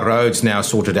most of our roads now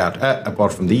sorted out,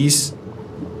 apart from these.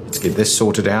 Let's get this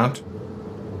sorted out.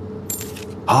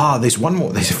 Ah, there's one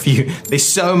more. There's a few. There's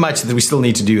so much that we still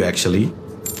need to do, actually.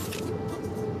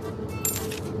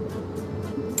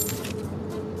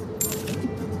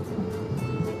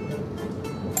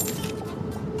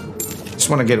 Just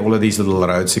want to get all of these little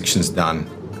road sections done.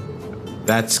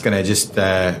 That's going to just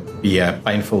be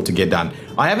painful to get done.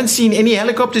 I haven't seen any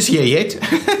helicopters here yet,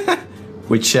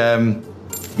 which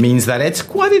means that it's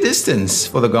quite a distance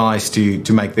for the guys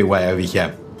to make their way over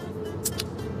here.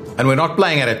 And we're not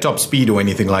playing at a top speed or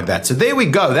anything like that. So there we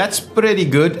go. That's pretty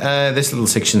good. This little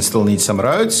section still needs some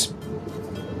roads.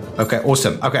 Okay,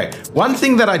 awesome. Okay, one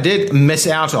thing that I did miss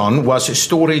out on was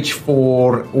storage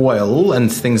for oil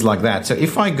and things like that. So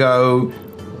if I go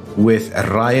with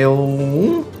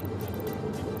rail,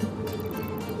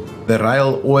 the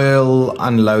rail oil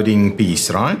unloading piece,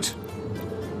 right?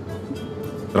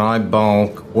 Dry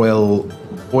bulk oil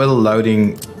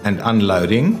loading and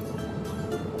unloading.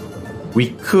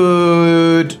 We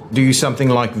could do something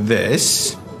like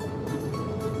this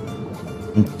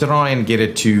and try and get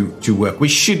it to work. We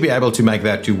should be able to make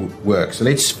that to work. So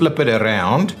let's flip it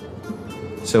around.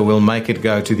 So we'll make it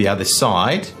go to the other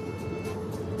side.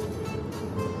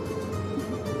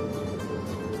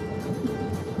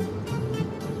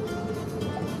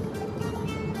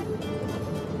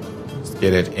 Let's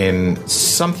get it in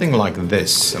something like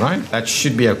this, right? That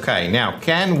should be okay. Now,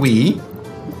 can we,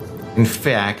 in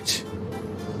fact,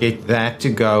 get that to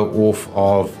go off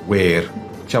of where?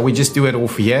 Shall we just do it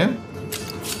off here?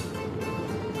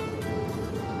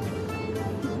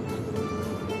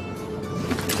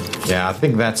 Yeah, I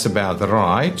think that's about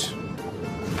right.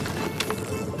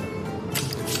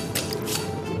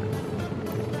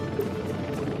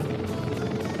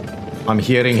 I'm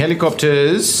hearing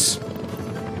helicopters.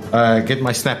 Get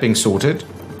my snapping sorted.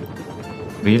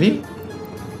 Really?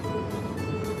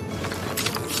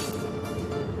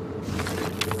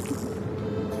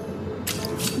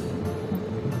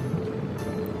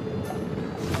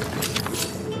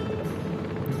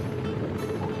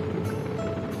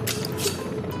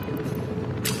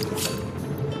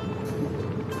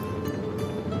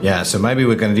 Yeah, so maybe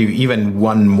we're going to do even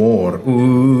one more.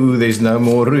 Ooh, there's no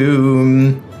more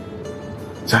room.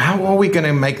 So how are we going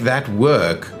to make that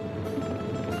work?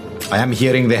 I am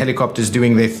hearing the helicopters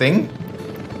doing their thing.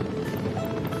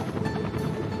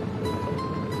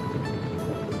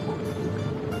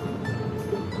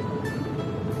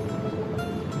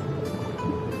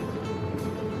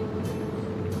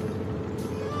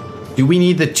 Do we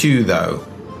need the two, though?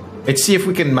 Let's see if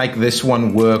we can make this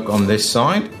one work on this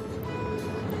side.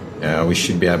 Yeah, we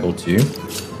should be able to.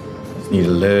 Just need a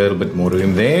little bit more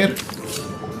room there.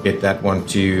 Get that one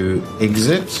to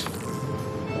exit.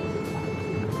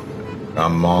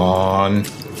 Come on.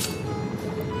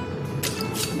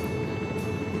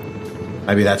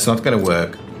 Maybe that's not going to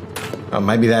work.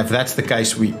 Maybe if that's the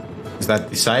case, is that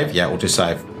the save? Yeah, auto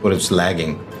save. But it's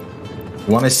lagging.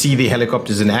 Want to see the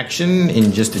helicopters in action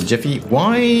in just a jiffy.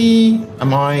 Why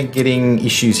am I getting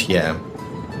issues here?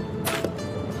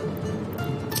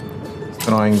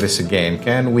 Trying this again.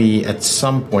 Can we at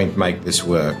some point make this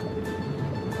work?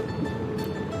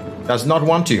 Does not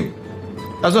want to.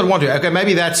 Does not want to. Okay,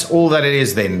 maybe that's all that it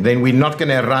is then. Then we're not going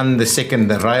to run the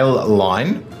second rail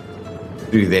line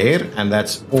through there, and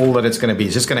that's all that it's going to be.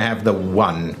 It's just going to have the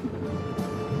one.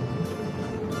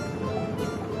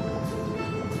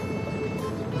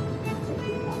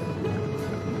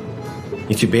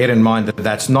 need to bear in mind that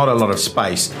that's not a lot of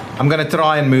space. I'm going to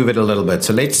try and move it a little bit.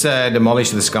 So let's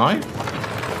demolish the sky.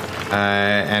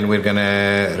 And we're going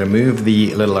to remove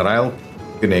the little rail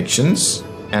connections.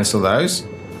 Cancel those.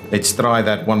 Let's try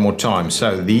that one more time.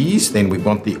 So these, then we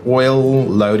want the oil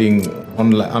loading,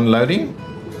 unloading.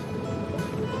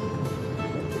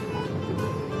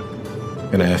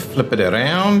 Gonna flip it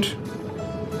around.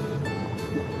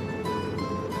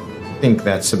 I think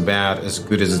that's about as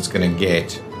good as it's gonna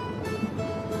get.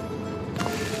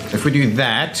 If we do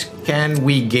that, can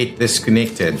we get this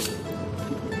connected?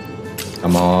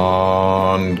 Come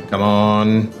on, come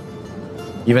on.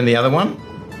 Even the other one?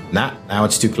 Nah, now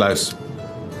it's too close.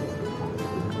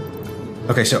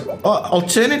 Okay, so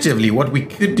alternatively, what we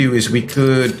could do is we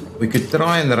could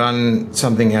try and run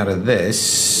something out of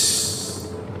this.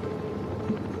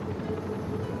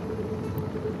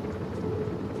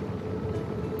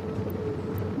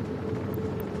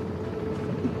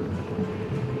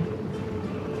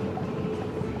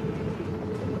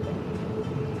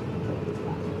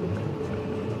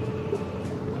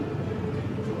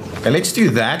 Okay, let's do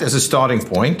that as a starting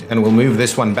point, and we'll move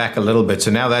this one back a little bit.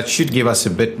 So now that should give us a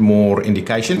bit more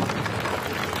indication.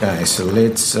 Okay, so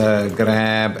let's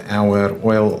grab our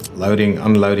oil loading,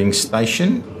 unloading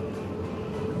station.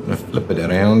 I'm gonna flip it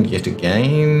around yet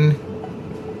again.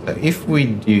 So if we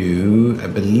do, I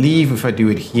believe if I do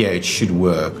it here, it should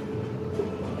work.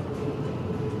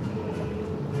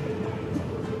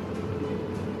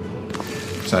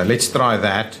 So let's try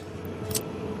that.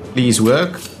 Please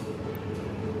work.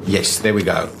 Yes, there we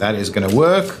go. That is going to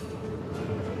work.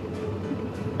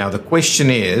 Now the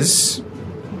question is,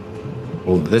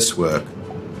 will this work?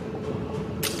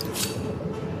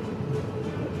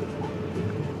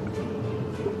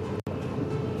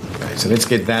 Okay, so let's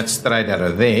get that straight out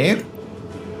of there.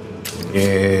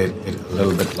 Get it a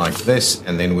little bit like this,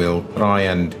 and then we'll try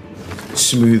and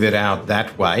smooth it out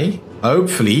that way.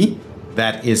 Hopefully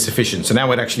that is sufficient. So now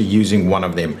we're actually using one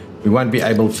of them. We won't be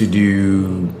able to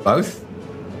do both.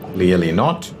 Clearly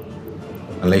not,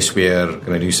 unless we're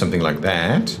going to do something like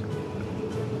that.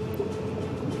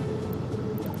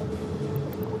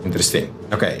 Interesting.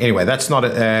 Okay. Anyway, that's not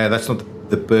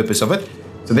the purpose of it.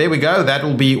 So there we go. That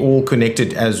will be all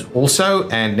connected as also.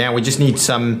 And now we just need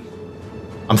some.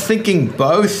 I'm thinking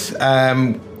both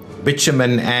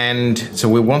bitumen and so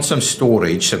we want some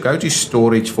storage. So go to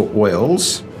storage for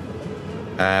oils.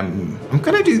 I'm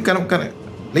gonna do.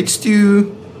 Let's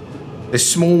do. The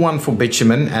small one for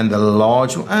bitumen and the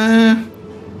large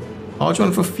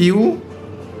one for fuel.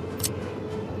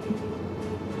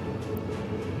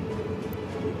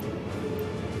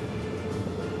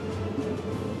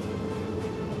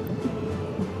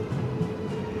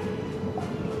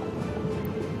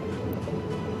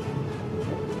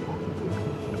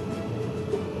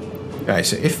 Okay,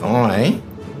 so if I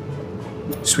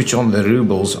switch on the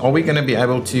rubles, are we going to be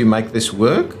able to make this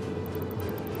work?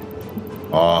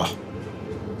 Oh.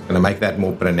 Going to make that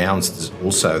more pronounced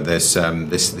also, this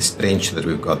trench that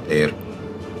we've got there.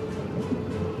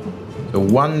 The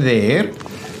one there,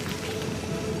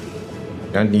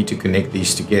 don't need to connect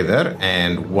these together,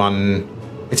 and one,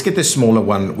 let's get the smaller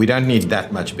one. We don't need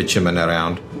that much bitumen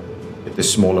around. Get the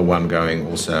smaller one going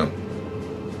also.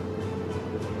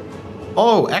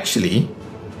 Oh, actually,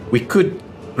 we could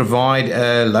provide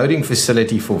a loading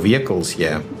facility for vehicles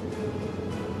here.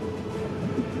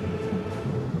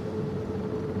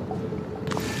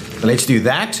 Let's do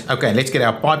that. Okay, let's get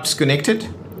our pipes connected.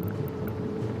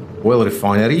 Oil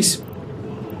refineries.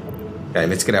 Okay,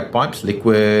 let's get our pipes.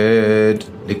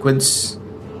 Liquids.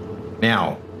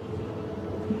 Now,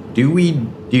 do we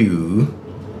do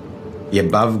the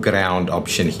above ground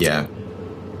option here?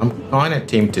 I'm kind of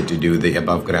tempted to do the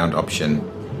above ground option.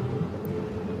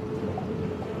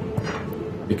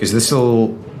 Because this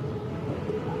will...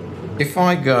 If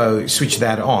I go switch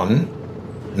that on...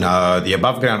 No, the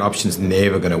above ground option is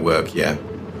never going to work here.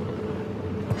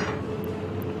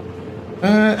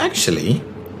 Actually...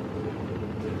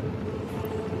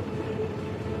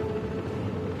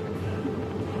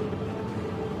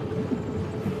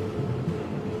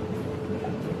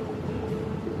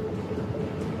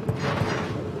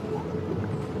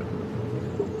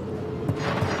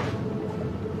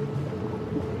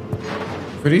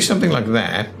 If we do something like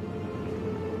that,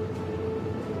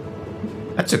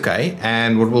 that's okay.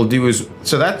 And what we'll do is,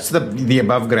 so that's the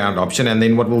above ground option, and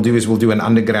then what we'll do is we'll do an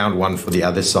underground one for the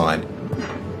other side.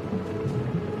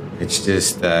 Let's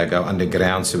just go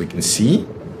underground so we can see.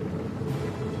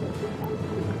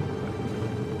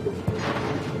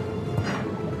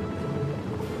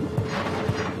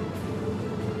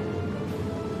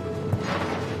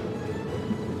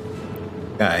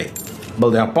 Okay,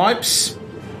 build our pipes.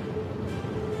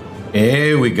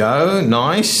 There we go.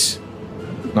 Nice.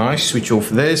 Nice. Switch off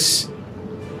this.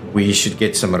 We should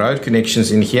get some road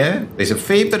connections in here. There's a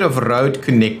fair bit of road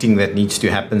connecting that needs to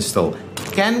happen still.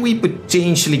 Can we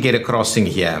potentially get a crossing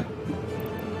here?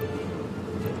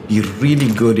 Be really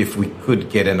good if we could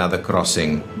get another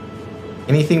crossing.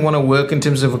 Anything want to work in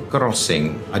terms of a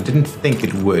crossing? I didn't think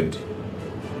it would.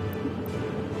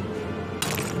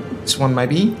 This one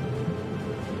maybe?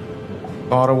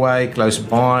 Far away, close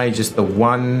by, just the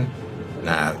one.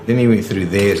 No, anyway through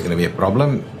there is going to be a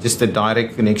problem. Just a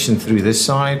direct connection through this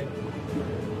side.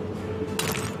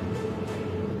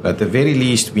 But at the very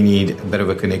least, we need a bit of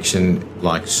a connection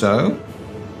like so.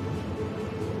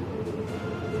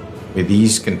 Where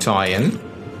these can tie in.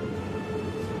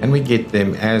 And we get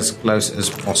them as close as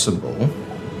possible.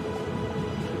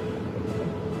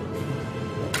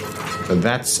 So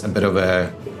that's a bit of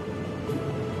a...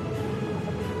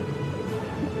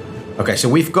 Okay, so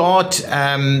we've got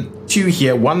two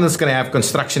here. One that's going to have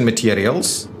construction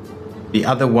materials. The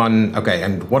other one... Okay,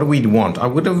 and what do we want? I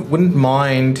wouldn't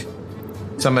mind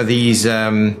some of these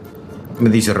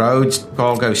roads,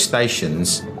 cargo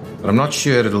stations. But I'm not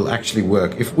sure it'll actually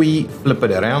work. If we flip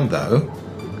it around, though...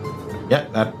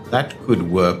 Yeah, that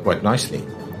could work quite nicely.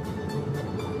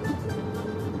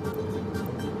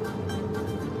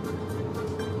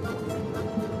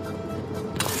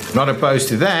 Not opposed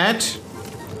to that.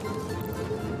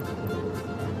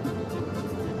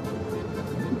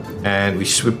 And we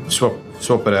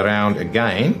swap it around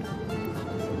again.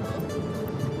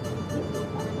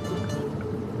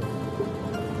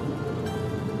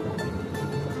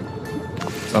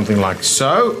 Something like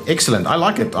so. Excellent. I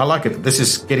like it. I like it. This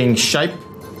is getting shape,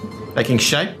 taking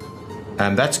shape.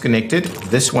 And that's connected.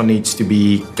 This one needs to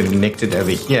be connected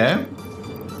over here.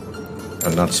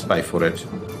 I'll not pay for it.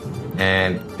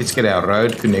 And let's get our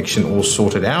road connection all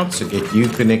sorted out. So get you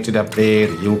connected up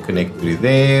there. You'll connect through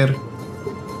there.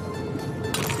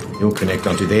 You'll connect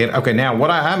onto there. Okay, now what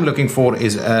I am looking for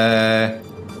is a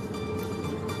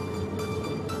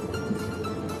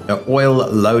oil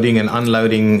loading and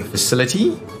unloading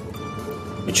facility,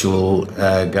 which will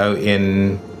go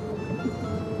in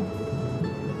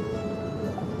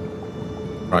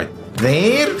right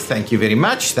there. Thank you very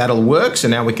much. That'll work. So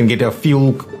now we can get our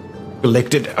fuel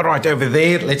collected right over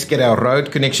there. Let's get our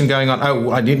road connection going on. Oh,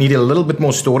 I do need a little bit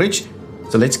more storage.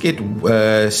 So let's get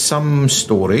some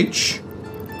storage.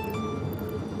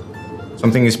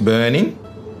 Something is burning.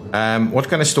 What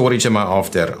kind of storage am I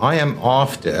after? I am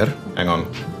after... Hang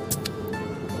on.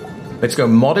 Let's go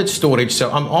modded storage. So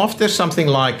I'm after something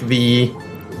like the...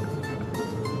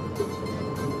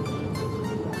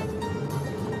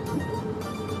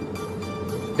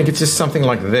 I think it's just something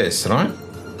like this, right?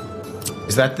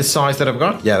 Is that the size that I've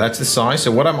got? Yeah, that's the size.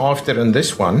 So what I'm after in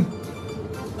this one...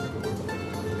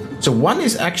 So one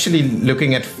is actually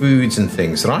looking at foods and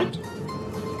things, right?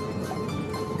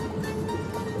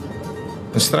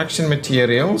 Construction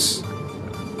materials.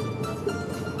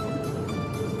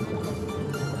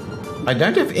 I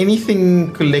don't have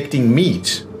anything collecting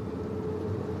meat.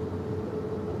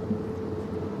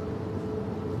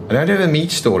 I don't have a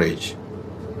meat storage.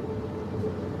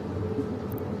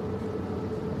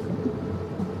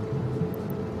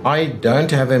 I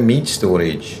don't have a meat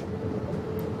storage.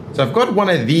 So I've got one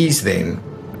of these then.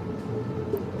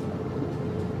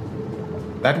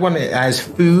 That one has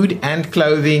food and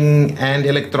clothing and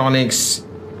electronics,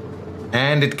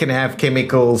 and it can have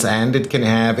chemicals, and it can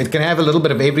have a little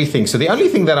bit of everything. So the only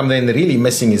thing that I'm then really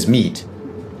missing is meat.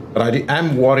 But I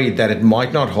am worried that it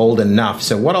might not hold enough.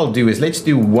 So what I'll do is let's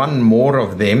do one more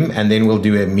of them, and then we'll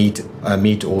do a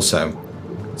meat also.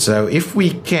 So if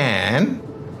we can,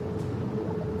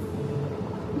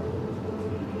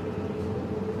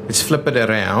 let's flip it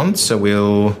around. So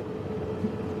we'll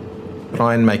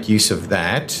try and make use of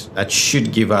that. That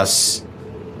should give us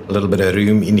a little bit of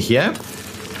room in here.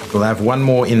 We'll have one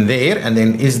more in there, and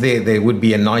then there would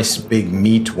be a nice big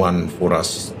meat one for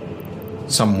us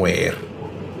somewhere.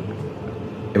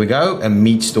 Here we go, a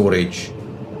meat storage.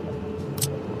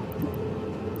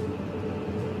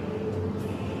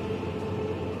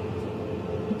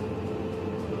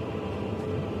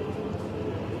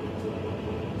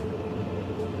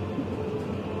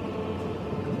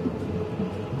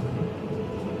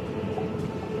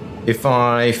 If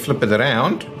I flip it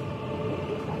around,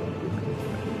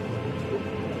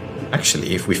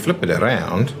 actually, if we flip it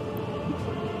around,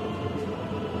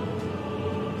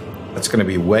 that's going to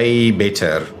be way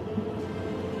better.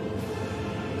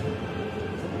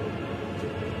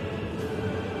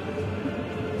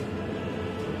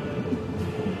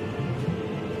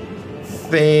 I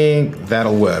think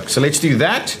that'll work. So let's do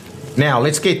that. Now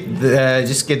let's get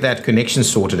just get that connection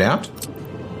sorted out.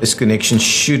 This connection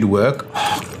should work.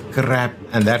 Oh, crap.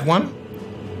 And that one?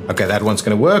 Okay, that one's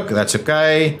going to work. That's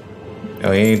okay.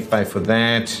 Go ahead, pay for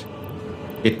that.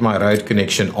 Get my road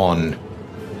connection on.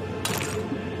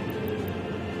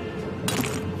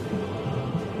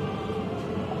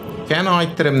 Can I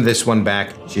trim this one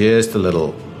back just a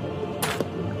little?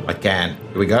 I can.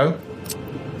 Here we go.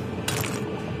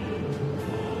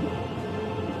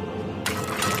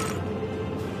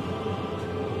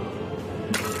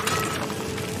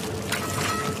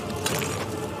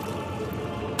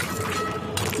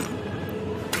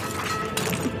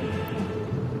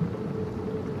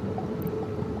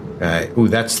 Ooh,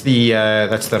 that's the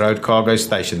road cargo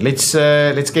station. Let's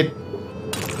get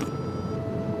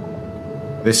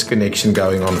this connection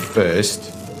going on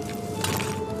first.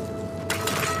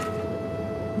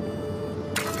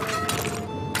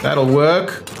 That'll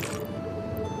work.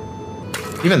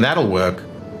 Even that'll work.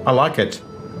 I like it.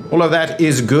 All of that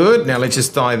is good. Now let's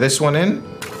just tie this one in.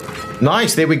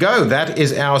 Nice, there we go. That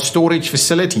is our storage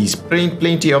facilities.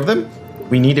 Plenty of them.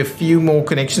 We need a few more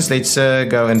connections. Let's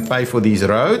go and pay for these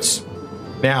roads.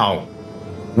 Now,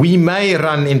 we may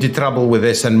run into trouble with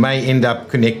this and may end up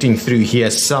connecting through here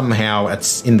somehow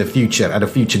in the future, at a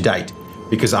future date,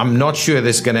 because I'm not sure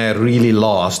this is going to really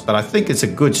last, but I think it's a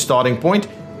good starting point.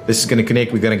 This is going to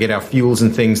connect. We're going to get our fuels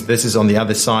and things. This is on the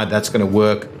other side. That's going to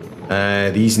work.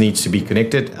 These needs to be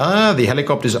connected. The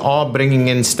helicopters are bringing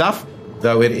in stuff,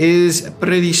 though it is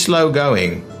pretty slow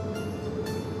going.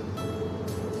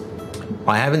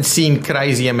 I haven't seen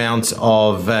crazy amounts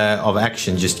of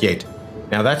action just yet.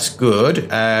 Now that's good.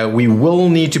 We will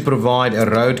need to provide a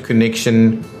road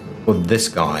connection for this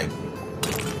guy.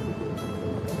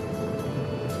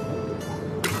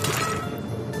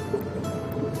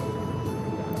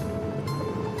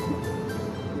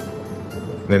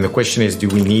 And then the question is, do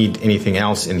we need anything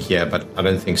else in here? But I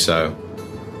don't think so.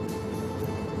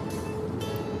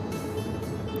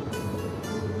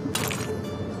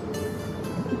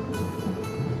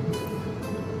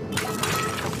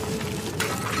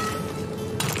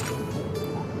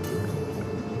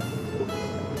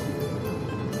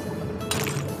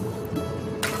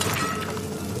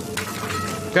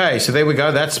 Okay, so there we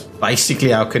go. That's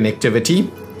basically our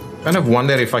connectivity. Kind of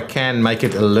wonder if I can make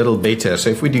it a little better. So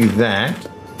if we do that,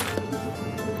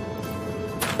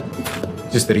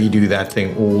 just redo that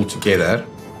thing all together.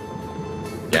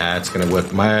 Yeah, it's going to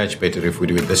work much better if we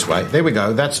do it this way. There we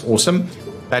go. That's awesome.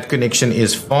 That connection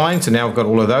is fine. So now I've got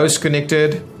all of those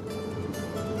connected.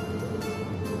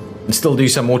 And still do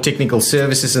some more technical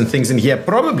services and things in here.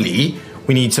 Probably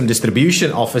we need some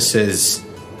distribution offices.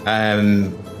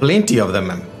 Plenty of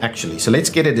them, actually. So let's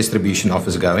get a distribution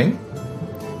office going.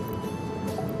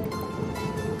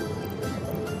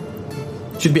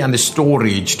 Should be under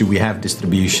storage. Do we have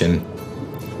distribution?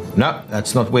 No,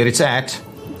 that's not where it's at.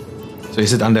 So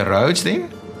is it under roads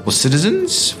then? For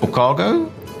citizens? For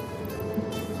cargo?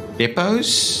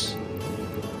 Depots?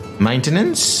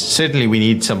 Maintenance? Certainly we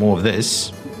need some more of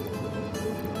this.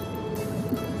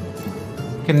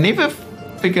 Can never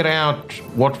figure out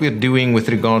what we're doing with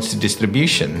regards to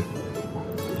distribution.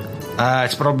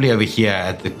 It's probably over here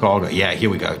at the cargo. Yeah, here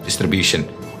we go. Distribution.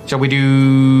 Shall we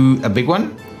do a big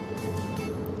one?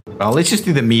 Well, let's just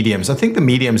do the mediums. I think the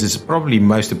mediums is probably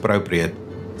most appropriate.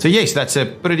 So yes, that's a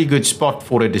pretty good spot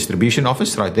for a distribution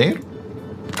office right there.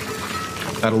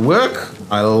 That'll work.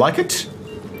 I like it.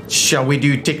 Shall we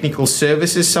do technical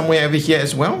services somewhere over here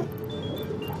as well?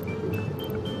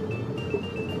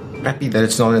 Happy that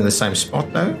it's not in the same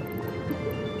spot though.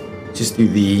 Just do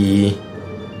the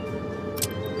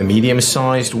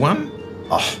medium-sized one.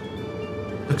 Oh,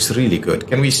 looks really good.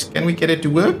 Can we get it to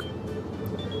work?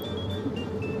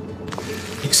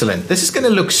 Excellent. This is going to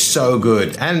look so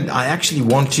good, and I actually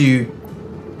want to.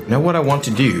 You know what I want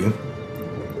to do?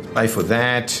 Pay for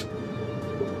that.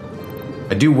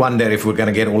 I do wonder if we're going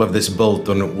to get all of this built,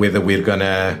 on whether we're going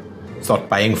to start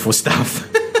paying for stuff.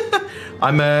 I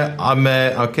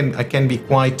can be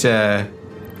quite.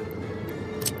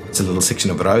 It's a little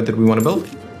section of road that we want to build.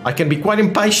 I can be quite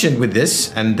impatient with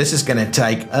this, and this is going to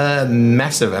take a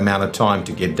massive amount of time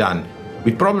to get done.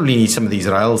 We probably need some of these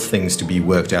rails things to be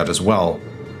worked out as well.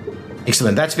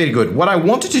 Excellent, that's very good. What I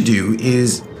wanted to do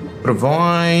is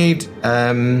provide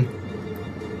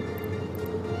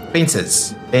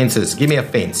fences. Fences, give me a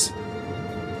fence.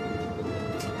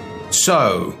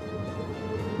 So,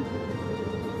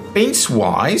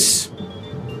 fence-wise,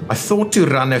 I thought to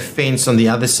run a fence on the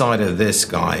other side of this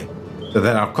guy, so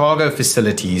that our cargo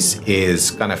facilities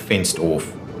is kind of fenced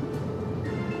off.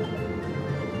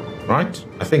 Right?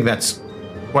 I think that's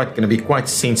going to be quite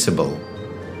sensible.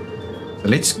 So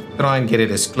let's try and get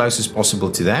it as close as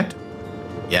possible to that.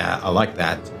 Yeah, I like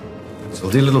that. So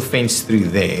we'll do a little fence through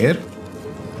there.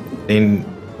 Then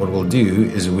what we'll do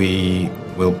is we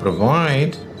will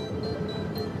provide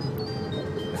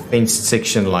a fenced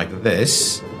section like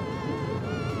this.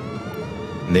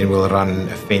 And then we'll run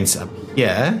a fence up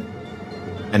here.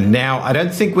 And now I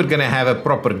don't think we're going to have a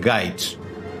proper gate.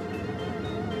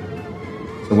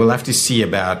 So we'll have to see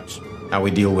about how we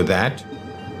deal with that.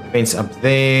 Fence up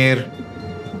there.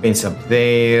 Fence up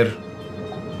there.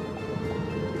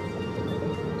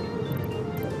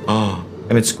 Oh,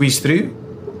 can it squeeze through?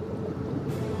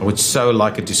 I would so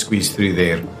like it to squeeze through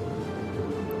there.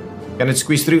 Can it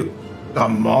squeeze through?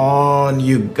 Come on,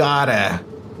 you gotta.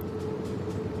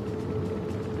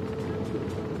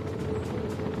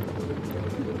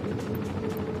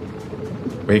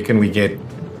 Where can we get?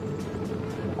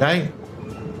 Okay.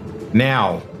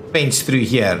 Now, fence through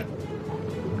here.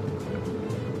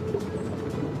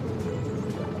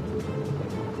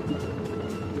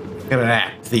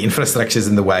 Crap, the infrastructure's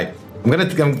in the way. I'm gonna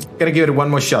give it one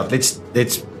more shot. Let's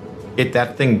get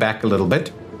that thing back a little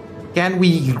bit. Can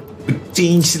we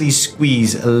potentially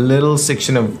squeeze a little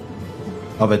section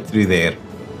of it through there?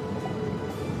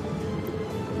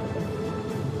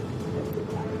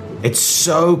 It's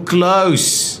so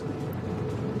close.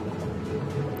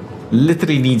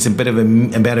 Literally needs a bit of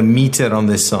about a meter on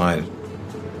this side.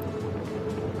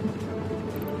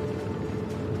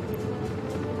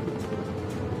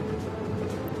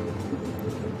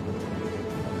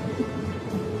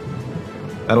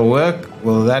 That'll work.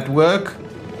 Will that work?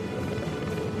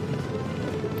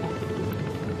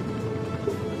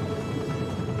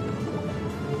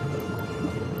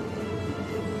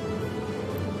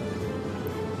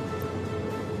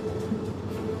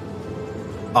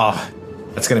 Oh,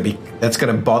 that's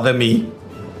gonna bother me.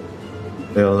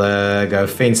 We'll go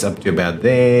fence up to about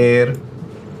there.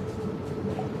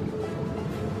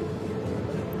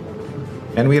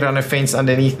 Can we run a fence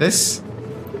underneath this?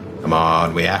 Come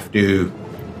on, we have to.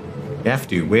 We have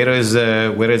to. Where is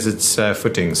its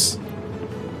footings?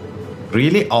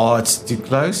 Really? Oh, it's too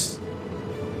close.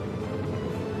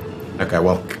 Okay,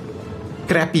 well,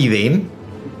 crappy then.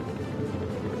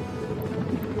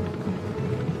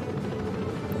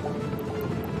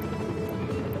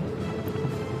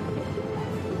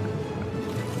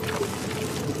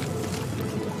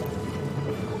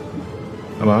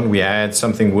 Come on, we had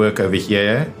something work over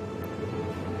here.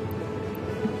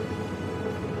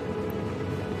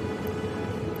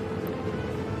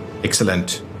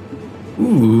 Excellent.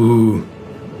 Ooh.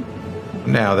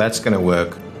 Now that's going to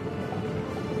work.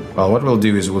 Well, what we'll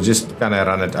do is we'll just kind of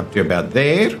run it up to about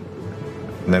there.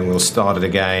 And then we'll start it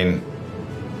again.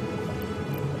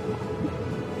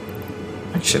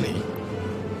 Actually,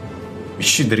 we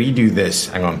should redo this.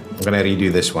 Hang on. I'm going to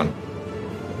redo this one.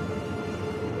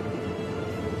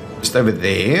 Just over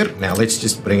there. Now let's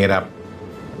just bring it up.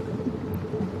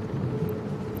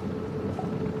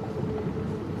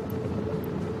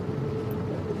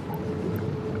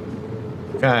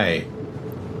 Okay.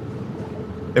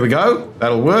 There we go.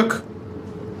 That'll work.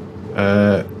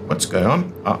 What's going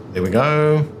on? Oh, there we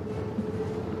go.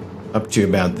 Up to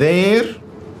about there.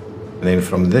 And then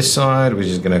from this side, we're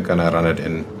just going to kind of run it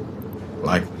in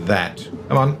like that.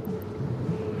 Come on.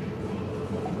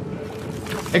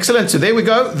 Excellent. So there we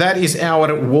go. That is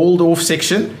our walled off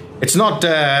section. It's not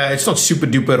super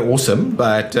duper awesome,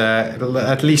 but it'll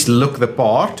at least look the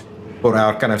part for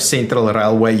our kind of central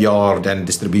railway yard and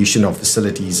distribution of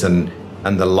facilities and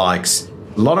the likes.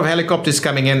 A lot of helicopters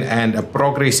coming in, and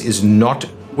progress is not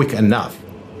quick enough.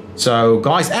 So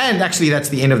guys, and actually that's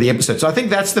the end of the episode. So I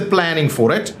think that's the planning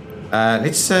for it.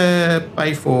 Let's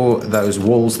pay for those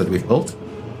walls that we've built.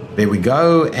 There we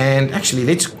go. And actually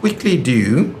let's quickly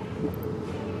do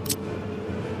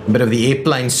a bit of the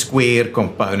airplane square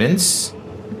components.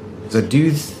 Because I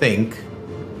do think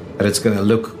that it's going to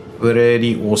look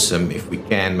pretty awesome if we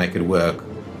can make it work.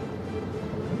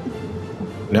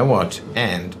 You know what?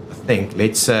 And I think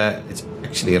let's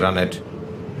actually run it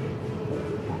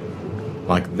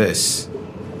like this.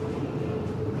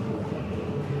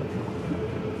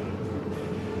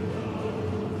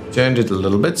 Turned it a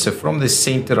little bit, so from the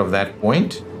center of that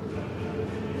point,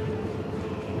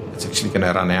 it's actually going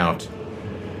to run out.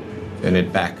 Turn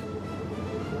it back.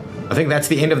 I think that's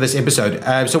the end of this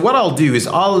episode. So what I'll do is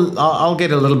I'll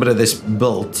get a little bit of this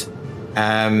built,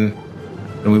 and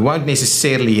we won't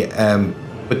necessarily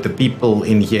put the people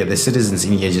in here, the citizens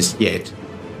in here just yet.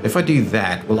 If I do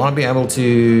that, will I be able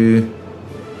to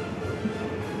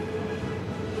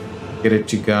get it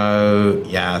to go?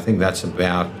 Yeah, I think that's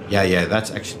about. Yeah,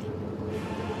 that's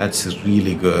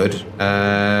really good.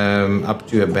 Up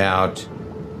to about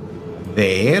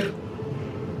there.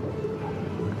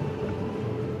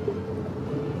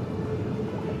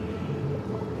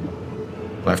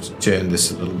 I'll have to turn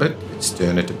this a little bit. Let's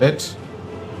turn it a bit.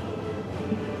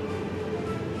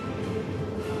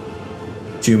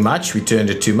 Too much. We turned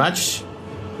it too much.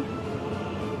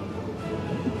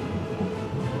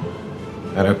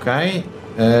 That okay?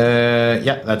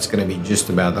 Yeah, that's going to be just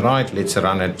about right. Let's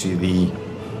run it to the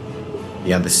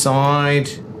other side.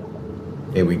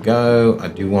 There we go. I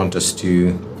do want us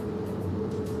to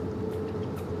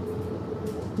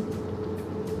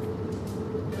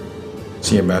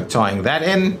see about tying that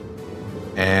in.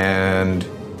 And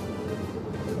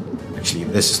actually,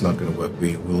 this is not going to work.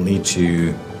 We will need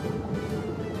to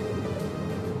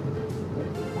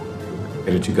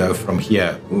get it to go from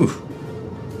here. Ooh.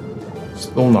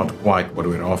 Still not quite what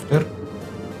we're after.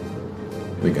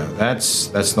 Here we go.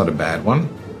 That's not a bad one.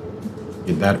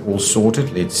 Get that all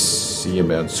sorted. Let's see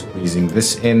about squeezing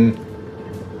this in.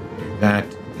 Do that.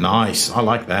 Nice. I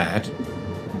like that.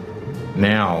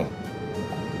 Now,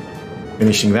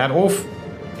 finishing that off.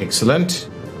 Excellent.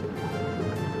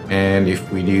 And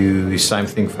if we do the same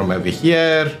thing from over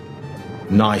here.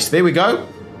 Nice. There we go.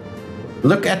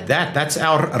 Look at that. That's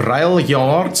our rail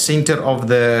yard, center of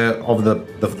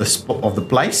the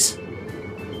place.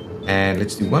 And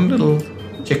let's do one little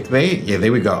check there. Yeah,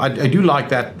 there we go. I do like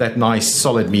that nice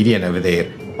solid median over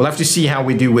there. We'll have to see how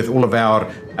we do with all of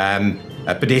our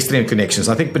pedestrian connections.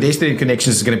 I think pedestrian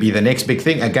connections is going to be the next big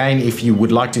thing. Again, if you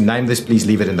would like to name this, please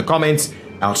leave it in the comments.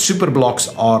 Our super blocks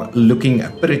are looking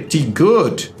pretty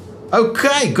good.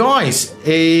 Okay, guys,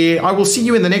 I will see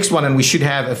you in the next one, and we should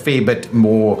have a fair bit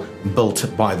more built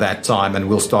by that time, and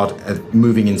we'll start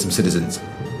moving in some citizens.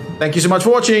 Thank you so much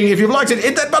for watching. If you've liked it,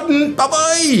 hit that button.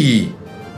 Bye-bye.